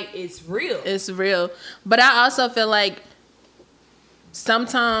all night, it's real. It's real. But I also feel like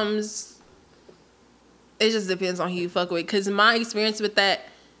sometimes it just depends on who you fuck with. Because my experience with that,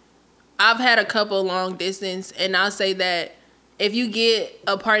 I've had a couple long distance, and I'll say that if you get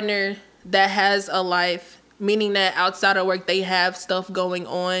a partner that has a life, meaning that outside of work they have stuff going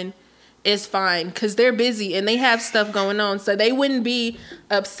on, it's fine. Because they're busy and they have stuff going on. So they wouldn't be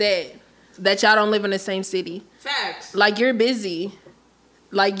upset that y'all don't live in the same city. Facts. Like, you're busy.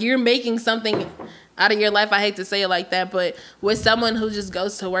 Like, you're making something out of your life. I hate to say it like that, but with someone who just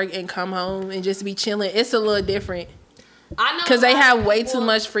goes to work and come home and just be chilling, it's a little different. I know Because a they lot have of way people- too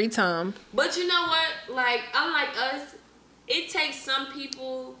much free time. But you know what? Like, unlike us, it takes some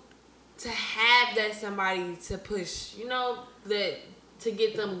people to have that somebody to push, you know, that to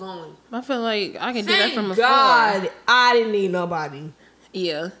get them going. I feel like I can do that Thank from afar. God, I didn't need nobody.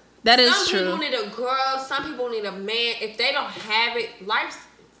 Yeah, that is Some true. people need a girl, some people need a man. If they don't have it, life's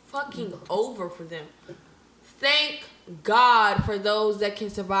fucking over for them. Thank God for those that can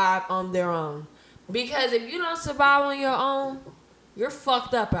survive on their own. Because if you don't survive on your own, you're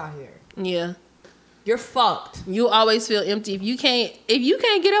fucked up out here. Yeah, You're fucked. you always feel empty if you can't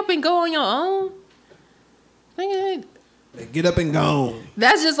get up and go on your own. Nigga, Get up and go.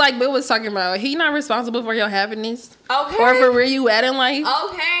 that's just like Bill was talking about. He not responsible for your happiness Okay. or for where you at in life.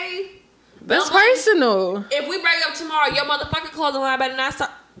 Okay. That's But, like, personal. If we break up tomorrow, your motherfucking clothing line better not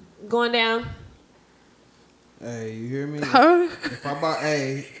start going down. Hey, you hear me? Huh?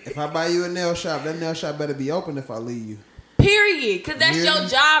 If I buy you a nail shop, that nail shop better be open if I leave you. Period. Because that's You your hear me?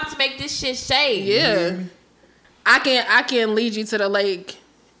 job to make this shit shade. You hear Yeah. me? I can lead you to the lake.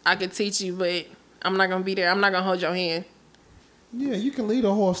 I can teach you, but I'm not gonna be there. I'm not gonna hold your hand. Yeah, you can lead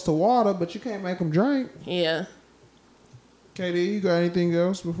a horse to water, but you can't make him drink. Yeah. KD, you got anything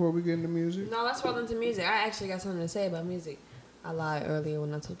else before we get into music? No, let's roll into music. I actually got something to say about music. I lied earlier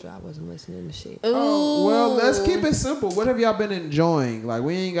when I told you I wasn't listening to shit. Oh, well, let's Ooh. keep it simple. What have y'all been enjoying? Like,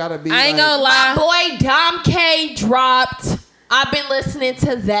 we ain't gotta be. I ain't like, gonna My lie. boy Dom K dropped. I've been listening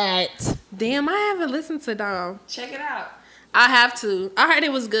to that. Damn, I haven't listened to Dom. Check it out. I have to. I heard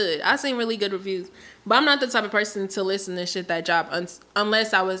it was good. I seen really good reviews, but I'm not the type of person to listen to shit that drop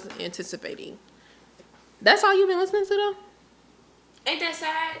unless I was anticipating. That's all you've been listening to though? Ain't that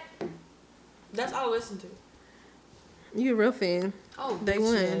sad? That's all I listen to. You a real fan. Oh, They bitch,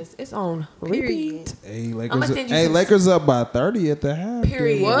 won. yes. It's on Period. repeat. Hey, I'ma Lakers. send you Hey, some- Lakers up by 30 at the half.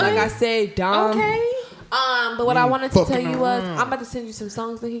 Period. What? Like I said, Dom. Okay. But what I wanted to tell fucking you was, around. I'm about to send you some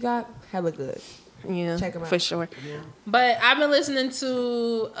songs that he got. Hella good. Yeah, Check 'em out. for sure. But I've been listening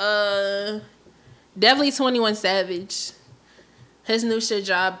to definitely 21 Savage. His new shit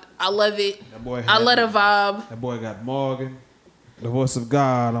dropped. I love it. That boy I had- love the vibe. That boy got Morgan, the voice of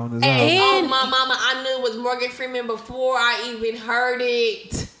God, on his And album. oh, my mama, I knew it was Morgan Freeman before I even heard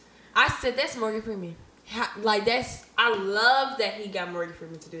it. I said, that's Morgan Freeman. I love that he got Morgan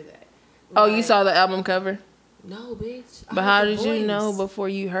Freeman to do that. Oh, you Like, saw the album cover? No, bitch. I But heard how the did you voice. know before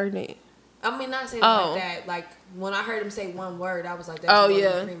you heard it? I mean, not saying Oh. like that. Like, when I heard him say one word, I was like, that's Oh, Morgan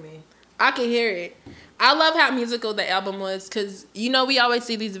yeah. Freeman. I can hear it. I love how musical the album was because, you know, we always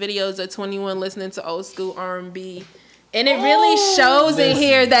see these videos of 21 listening to old school R&B. And it really shows in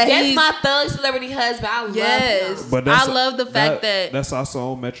here that That's he's... my thug celebrity husband. I love Yes. him. But I love the fact that... that's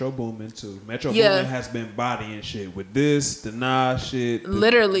also on Metro Boomin too. Metro Yeah. Boomin has been bodying shit with this, the Nas shit,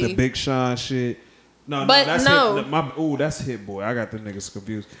 Literally. the Big Sean shit. No, But that's no. That's Hit Boy. I got the niggas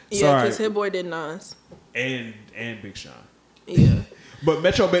confused. Yeah, Sorry, because Hit Boy did Nas. and Big Sean. Yeah. But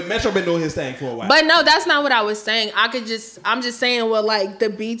Metro been doing his thing for a while. But no, that's not what I was saying. I'm just saying what, like, the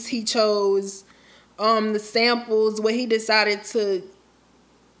beats he chose, the samples, what he decided to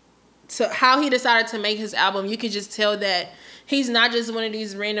how he decided to make his album. You could just tell that he's not just one of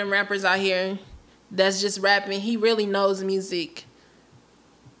these random rappers out here that's just rapping. He really knows music.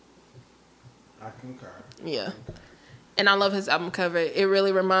 I concur. Yeah. And I love his album cover. It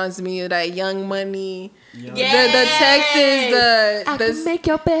really reminds me of that Young Money, Yeah. the Texas, I can make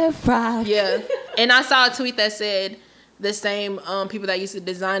your bed right. yeah. And I saw a tweet that said the same people that used to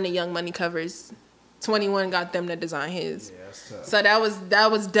design the Young Money covers, 21 got them to design his. Yeah, that's tough. So that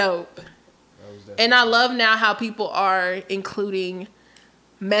was dope. That was And I love now how people are including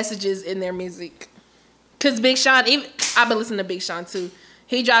messages in their music. Cause Big Sean, I've been listening to Big Sean too.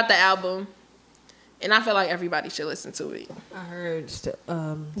 He dropped the album, and I feel like everybody should listen to it. I heard Still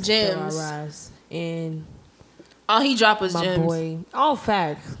Gems. I Rise and All he dropped was my gems, boy. All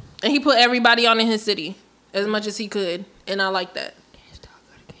facts. and he put everybody on in his city as much as he could, and I like that. Cash Dog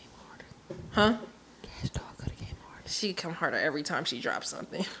could have came harder. Huh? Cash Dog could have came harder. She come harder every time she drops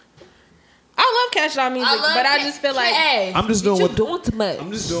something. I love Cash Doll music, but I just feel like I'm just doing you what- doing too much.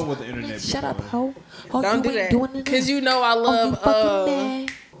 I'm just doing what the internet. be Shut up, doing. ho. Ho, don't you do ain't that, doing it cause now. you know I Oh, you love fucking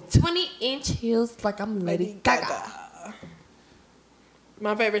mad. 20-inch heels like I'm Lady Gaga.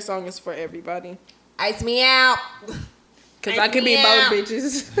 My favorite song is For Everybody. Ice me out. Cause Ice I could be me both out.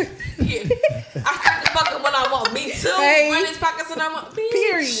 bitches. Yeah. I start to fuck up when I want. Me too. Hey. Run his pockets when I want. Bitch.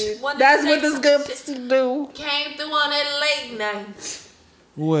 Period. Wanted That's to what say this some good shit. pussy do. Came through on that late night.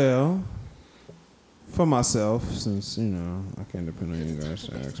 Well, for myself, since I can't depend on you guys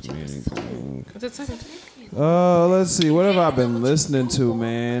to ask me anything. Let's see. What have I been listening to,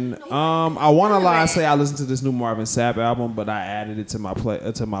 man? I want to lie and say I listened to this new Marvin Sapp album, but I added it to my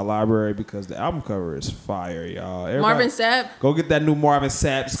to my library because the album cover is fire, y'all. Everybody, Marvin Sapp. go get that new Marvin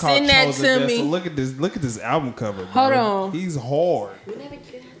Sapp. It's called Send that Chosen to Vessel. me. Look at this album cover. Bro. Hold on. He's hard. You never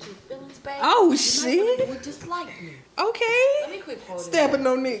get out your feelings, babe. Oh, You might shit. wanna do it just like me. Okay. Let me quit quoting. Stabbing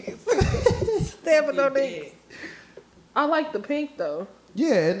no niggas. Stabbing no niggas. I like the pink though.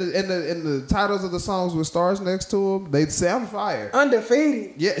 Yeah, and the titles of the songs with stars next to them, they sound fire.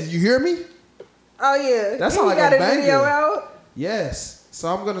 Undefeated. Yeah, you hear me? Oh yeah. That's He all I got got a banger. video out. Yes. So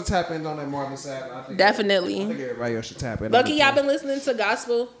I'm gonna tap in on that Marvin Sapp. I think Definitely. I think everybody else should tap in. Lucky, on y'all it, been listening to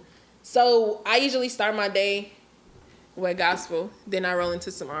gospel. So I usually start my day with gospel. Then I roll into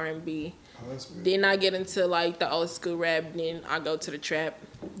some R&B. Oh, that's good. Then I get into like the old school rap. Then I go to the trap.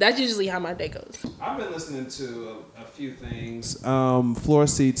 That's usually how my day goes. I've been listening to a few things. Floor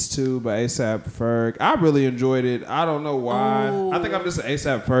Seats 2 by ASAP Ferg. I really enjoyed it. I don't know why. Ooh. I think I'm just an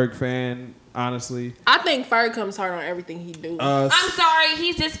ASAP Ferg fan, honestly. I think Ferg comes hard on everything he do. I'm sorry,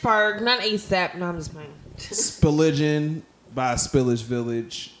 he's just Ferg, not ASAP. No, I'm just playing. Spilligion by Spillage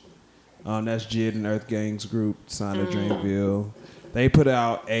Village. That's Jid and Earth Gang's group, signed to Dreamville. They put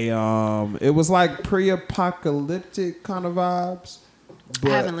out a it was like pre-apocalyptic kind of vibes. I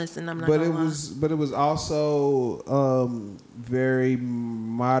haven't listened. I'm not But gonna it lie. was also very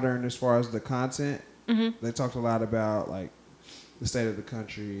modern as far as the content. Mm-hmm. They talked a lot about like the state of the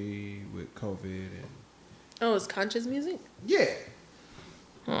country with COVID and Oh, it's conscious music. yeah.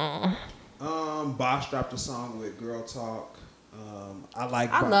 Oh. Boss dropped a song with Girl Talk. I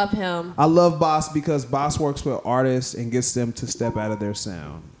I love him. I love Boss because Boss works with artists and gets them to step out of their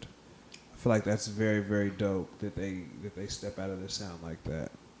sound. I feel like that's very, very dope that they step out of their sound like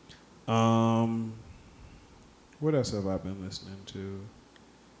that. What else have I been listening to?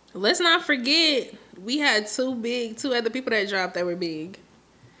 Let's not forget, we had two other people that dropped that were big.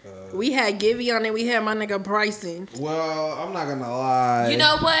 We had Giveon and we had my nigga Bryson. Well, I'm not gonna lie. You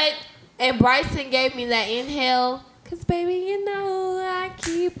know what? And Bryson gave me that inhale. Cause baby, you know I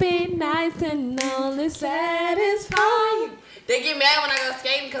keep it nice and only satisfying. They get mad when I go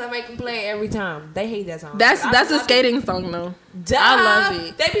skating because I make them play it every time. They hate that song. That's a skating song though. Duh. I love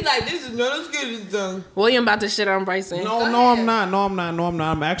it. They be like, this is not a skating song. William about to shit on Bryson. No, I'm not.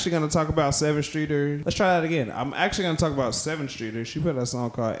 I'm actually gonna talk about 7th Streeter. Let's try that again. I'm actually gonna talk about 7th Streeter. She put a song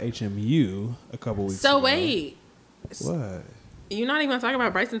called HMU a couple weeks ago. So wait. What? You're not even talking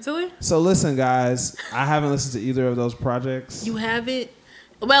about Bryson Tiller? So listen, guys. I haven't listened to either of those projects. You have it?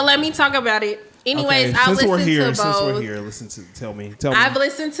 Well, let me talk about it. Anyways, okay, I listened to both. Since we're here, listen to. Tell me. I've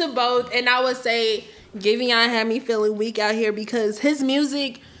listened to both, and I would say Giveon had me feeling weak out here because his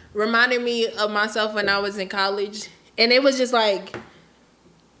music reminded me of myself when I was in college, and it was just like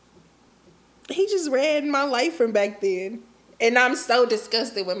he just read my life from back then, and I'm so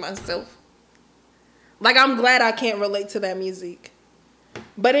disgusted with myself. Like, I'm glad I can't relate to that music,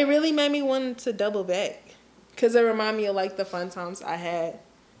 but it really made me want to double back because it reminded me of like the fun times I had.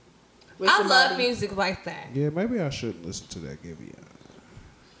 I love music like that. Yeah, maybe I shouldn't listen to that Giveon.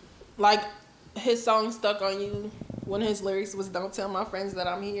 Like his song "Stuck on You," one of his lyrics was "Don't tell my friends that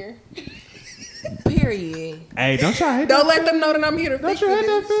I'm here." Period. Hey, don't y'all hate Don't that? let them know that I'm here to Don't fix you hate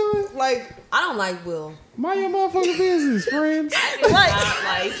that it. feeling? Like, I don't like Will. Mind your motherfucking business, friends. I do not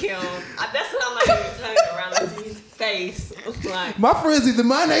like him. That's what I'm not even turning around and see his face. Like, My friends need to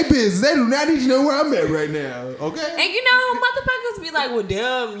mind their business. They do not need to know where I'm at right now. Okay. and you know, motherfuckers be like, well,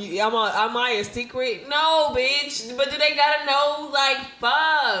 damn, am I a secret? No, bitch. But do they gotta know? Like,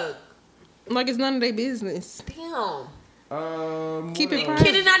 fuck. like it's none of their business. Damn. Keep it Can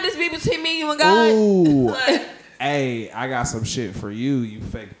private. it not just be between me, you, and God? Ooh. Like, Hey, I got some shit for you, you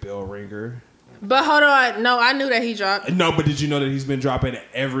fake bell ringer. But hold on, no, I knew that he dropped. No, but did you know that he's been dropping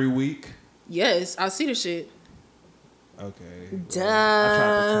every week? Yes, I see the shit. Okay.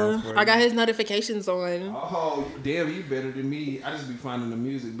 Duh. I got his notifications on. Oh, damn, you better than me. I just be finding the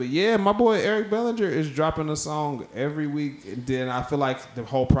music. But yeah, my boy Eric Bellinger is dropping a song every week. And then I feel like the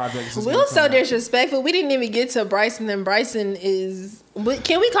whole project is Will's so disrespectful. We didn't even get to Bryson, and Bryson is... But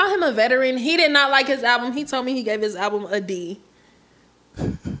can we call him a veteran? He did not like his album. He told me he gave his album a D.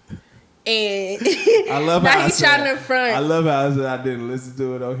 And I love now how he's trying to front. I love how I said I didn't listen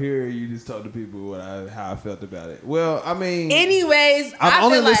to it on here. You just told the people how I felt about it. Well, I mean, Anyways, I've I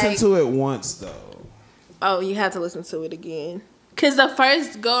only feel listened like, to it once though. Oh, you had to listen to it again. Because the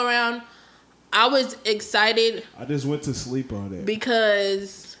first go around, I was excited I just went to sleep on it.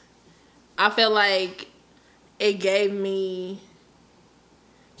 because I felt like it gave me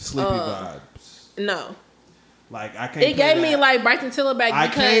Sleepy vibes. no. Like I can't. It play gave me that. like Bryson Tiller back I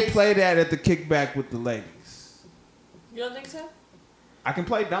because can't play that at the kickback with the ladies. you don't think so? I can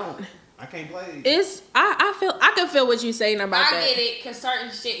play don't. I can't play. it's I can feel what you're saying about I that. get it, because certain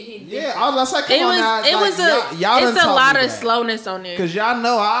shit hit different. Yeah, I was like, come It on was now. it like, was y'all done it's a taught lot me of that. slowness on there. Cause y'all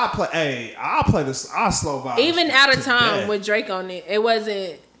know I'll play this. I'll slow vibe. Even Out of to Time death. with Drake on it, it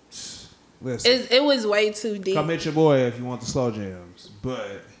wasn't. Listen, It was way too deep. come hit your boy if you want the slow jams.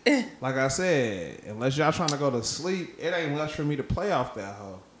 But like I said, unless y'all trying to go to sleep, it ain't much for me to play off that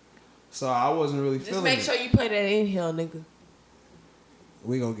hoe. So I wasn't really Just feeling make it. sure you play that inhale, nigga.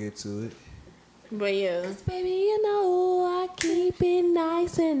 We gonna get to it. But yeah, Baby, you know I keep it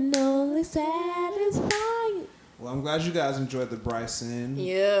nice and only satisfying. Well, I'm glad you guys enjoyed the Bryson.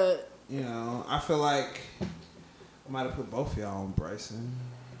 yeah. You know, I feel like I might have put both of y'all on Bryson.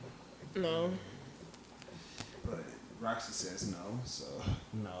 No. But Roxy says no, so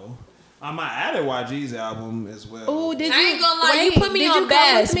no. I might added YG's album as well. Oh, did I you? ain't gonna lie, wait, you put me did on you come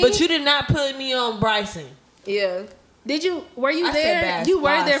Bass, with me? but you did not put me on Bryson. Yeah. Did you? Were you I said there? Bass, You were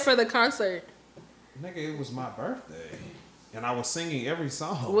Bass. there for the concert. Nigga, it was my birthday. And I was singing every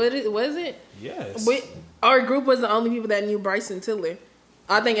song. What was it? Yes. Our group was the only people that knew Bryson Tiller.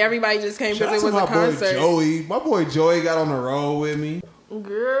 I think everybody just came Shout out because to it was my a concert. boy Joey. My boy Joey got on the road with me.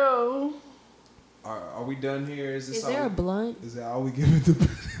 Girl. Are we done here? Is this Is all there a we- blunt? Is that all we give it to?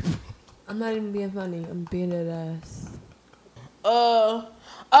 I'm not even being funny. I'm being that ass. Oh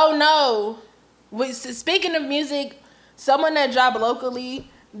no. Speaking of music, someone that dropped locally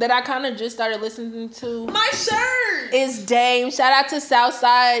that I kind of just started listening to My shirt. is Dame. Shout out to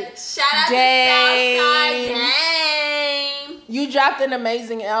Southside. Shout out Dame. to Southside Dame. You dropped an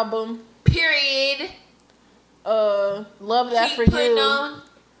amazing album. Period. Love that Keep for putting you. on.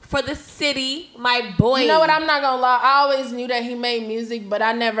 for the city, my boy. You know what? I'm not gonna lie. I always knew that he made music, but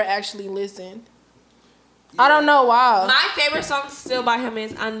I never actually listened. I don't know why. My favorite song still by him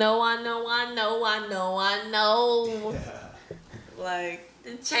is I Know. Like,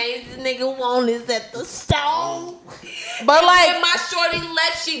 the change the nigga want is at the stone. But like, when my shorty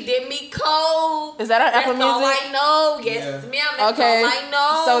left, she did me cold. Is that on Apple That's all Music? I know. Yes, ma'am. That's Okay. all I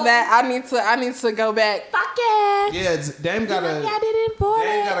know. So that I need to go back. Fuck yeah. Yeah, Dame got Dame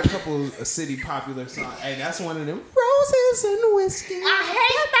got a couple of city popular songs. Hey, that's one of them. Roses and whiskey. I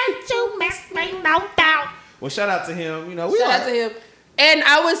hate that you miss me, no doubt. Well, shout out to him. You know, we Shout out to him. And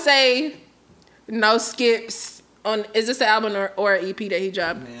I would say no skips on. Is this an album or an EP that he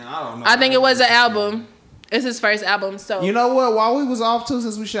dropped? Man, I don't know. I think it was an album. It's his first album. So You know what? While we was off too,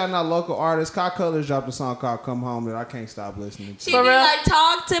 since we shouting out local artists, Kai Colors dropped a song called "Come Home" that I can't stop listening to. She For be real? like,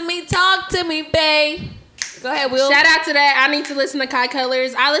 talk to me, babe. Go ahead, Will. shout out to that. I need to listen to Kai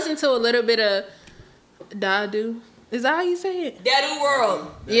Colors. I listened to a little bit of Dadu. Is that how you say it? Dadu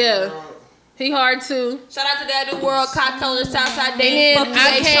World. Yeah. He hard too. Shout out to Dadu World, Cock Color, Southside And Dane. then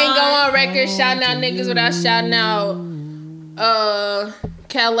I can't go on record shouting out niggas without shouting out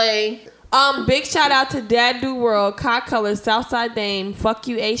Calais. Big shout out to Dadu World, Cock Color, Southside Dame. Fuck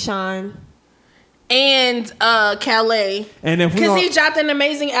you, Ashawn. And Calais. And if we Because he gonna, dropped an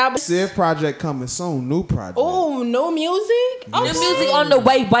amazing album. Civ project coming soon, new project. Oh, no music? The music on the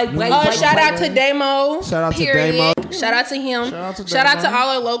way. Shout out to Damo. Shout out Period. to Damo. Shout out to him. Shout out to Damo. all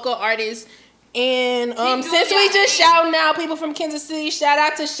our local artists. And doing since we y'all just thing. shouting out people from Kansas City, shout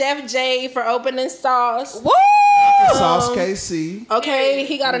out to Chef Jay for opening Sauce. Woo! Sauce KC. Okay,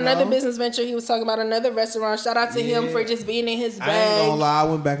 he got You another know? business venture. He was talking about another restaurant. Shout out to him for just being in his I ain't gonna bag. lie, I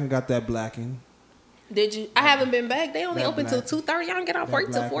went back and got that blacking. Did you? I haven't been back. They only That open till black- 2:30. I don't get off work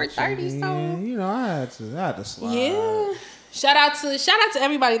till 4:30. Yeah, So you know, I had to slide. yeah. Shout out to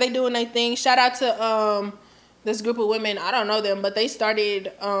everybody. They doing their thing. Shout out to this group of women. I don't know them, but they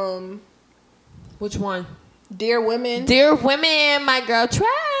started Which one? Dear Women. Dear women, my girl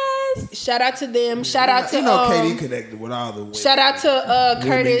Tress. Shout out to them. Shout out to you know, KD connected with all the women. shout out to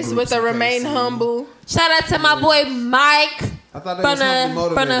Curtis groups with the in Remain KC. Humble. Shout out to my boy Mike I thought they from was the humbly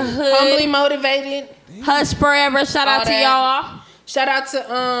motivated. Humbly hood. motivated. Hush forever. Shout All out to that. y'all. Shout out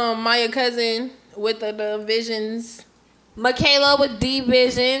to Maya Cousin with the Visions. Michaela with D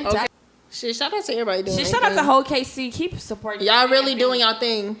Vision. Okay. Shit, shout out to everybody doing Shit, their shout out thing. to whole KC. Keep supporting. Y'all really doing y'all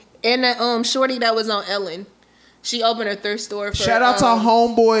thing. And the shorty that was on Ellen. She opened her thrift store for Shout out to a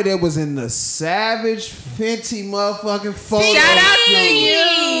homeboy that was in the Savage Fenty motherfucking photo. Shout out to shoot.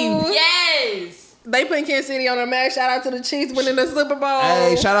 you. Yes. They put Kansas City on their map. Shout out to the Chiefs winning the Super Bowl.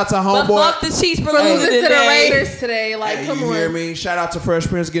 Hey, shout out to But homeboy. fuck the Chiefs for for losing losing to the today. Raiders today. Like, Hey, come you on. hear me? Shout out to Fresh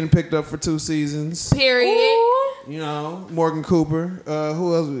Prince getting picked up for 2 seasons. Period. You know, Morgan Cooper.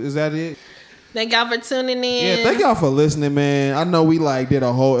 Who else? Is that it? Thank y'all for tuning in. Yeah, thank y'all for listening, man. I know we did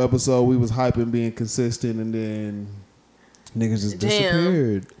a whole episode. We was hyping being consistent, and then niggas just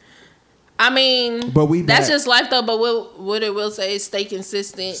disappeared. I mean, But we that's back. just life though. But what it will say is stay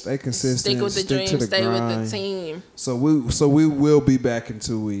consistent. Stay consistent. Stick with the stick dream. to the Stay with grind. the team. So we will be back in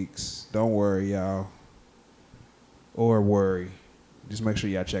 2 weeks. Don't worry, y'all. Or worry. Just make sure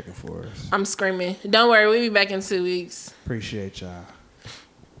y'all checking for us. I'm screaming. Don't worry, we'll be back in 2 weeks. Appreciate y'all.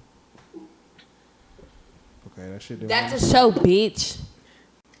 Okay, that shit. That's a show, bitch.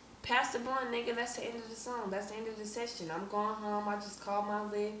 Pass the blunt, nigga. That's the end of the song. That's the end of the session. I'm going home. I just called my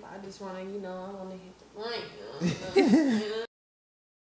lip. I just want to, I want to hit the blunt.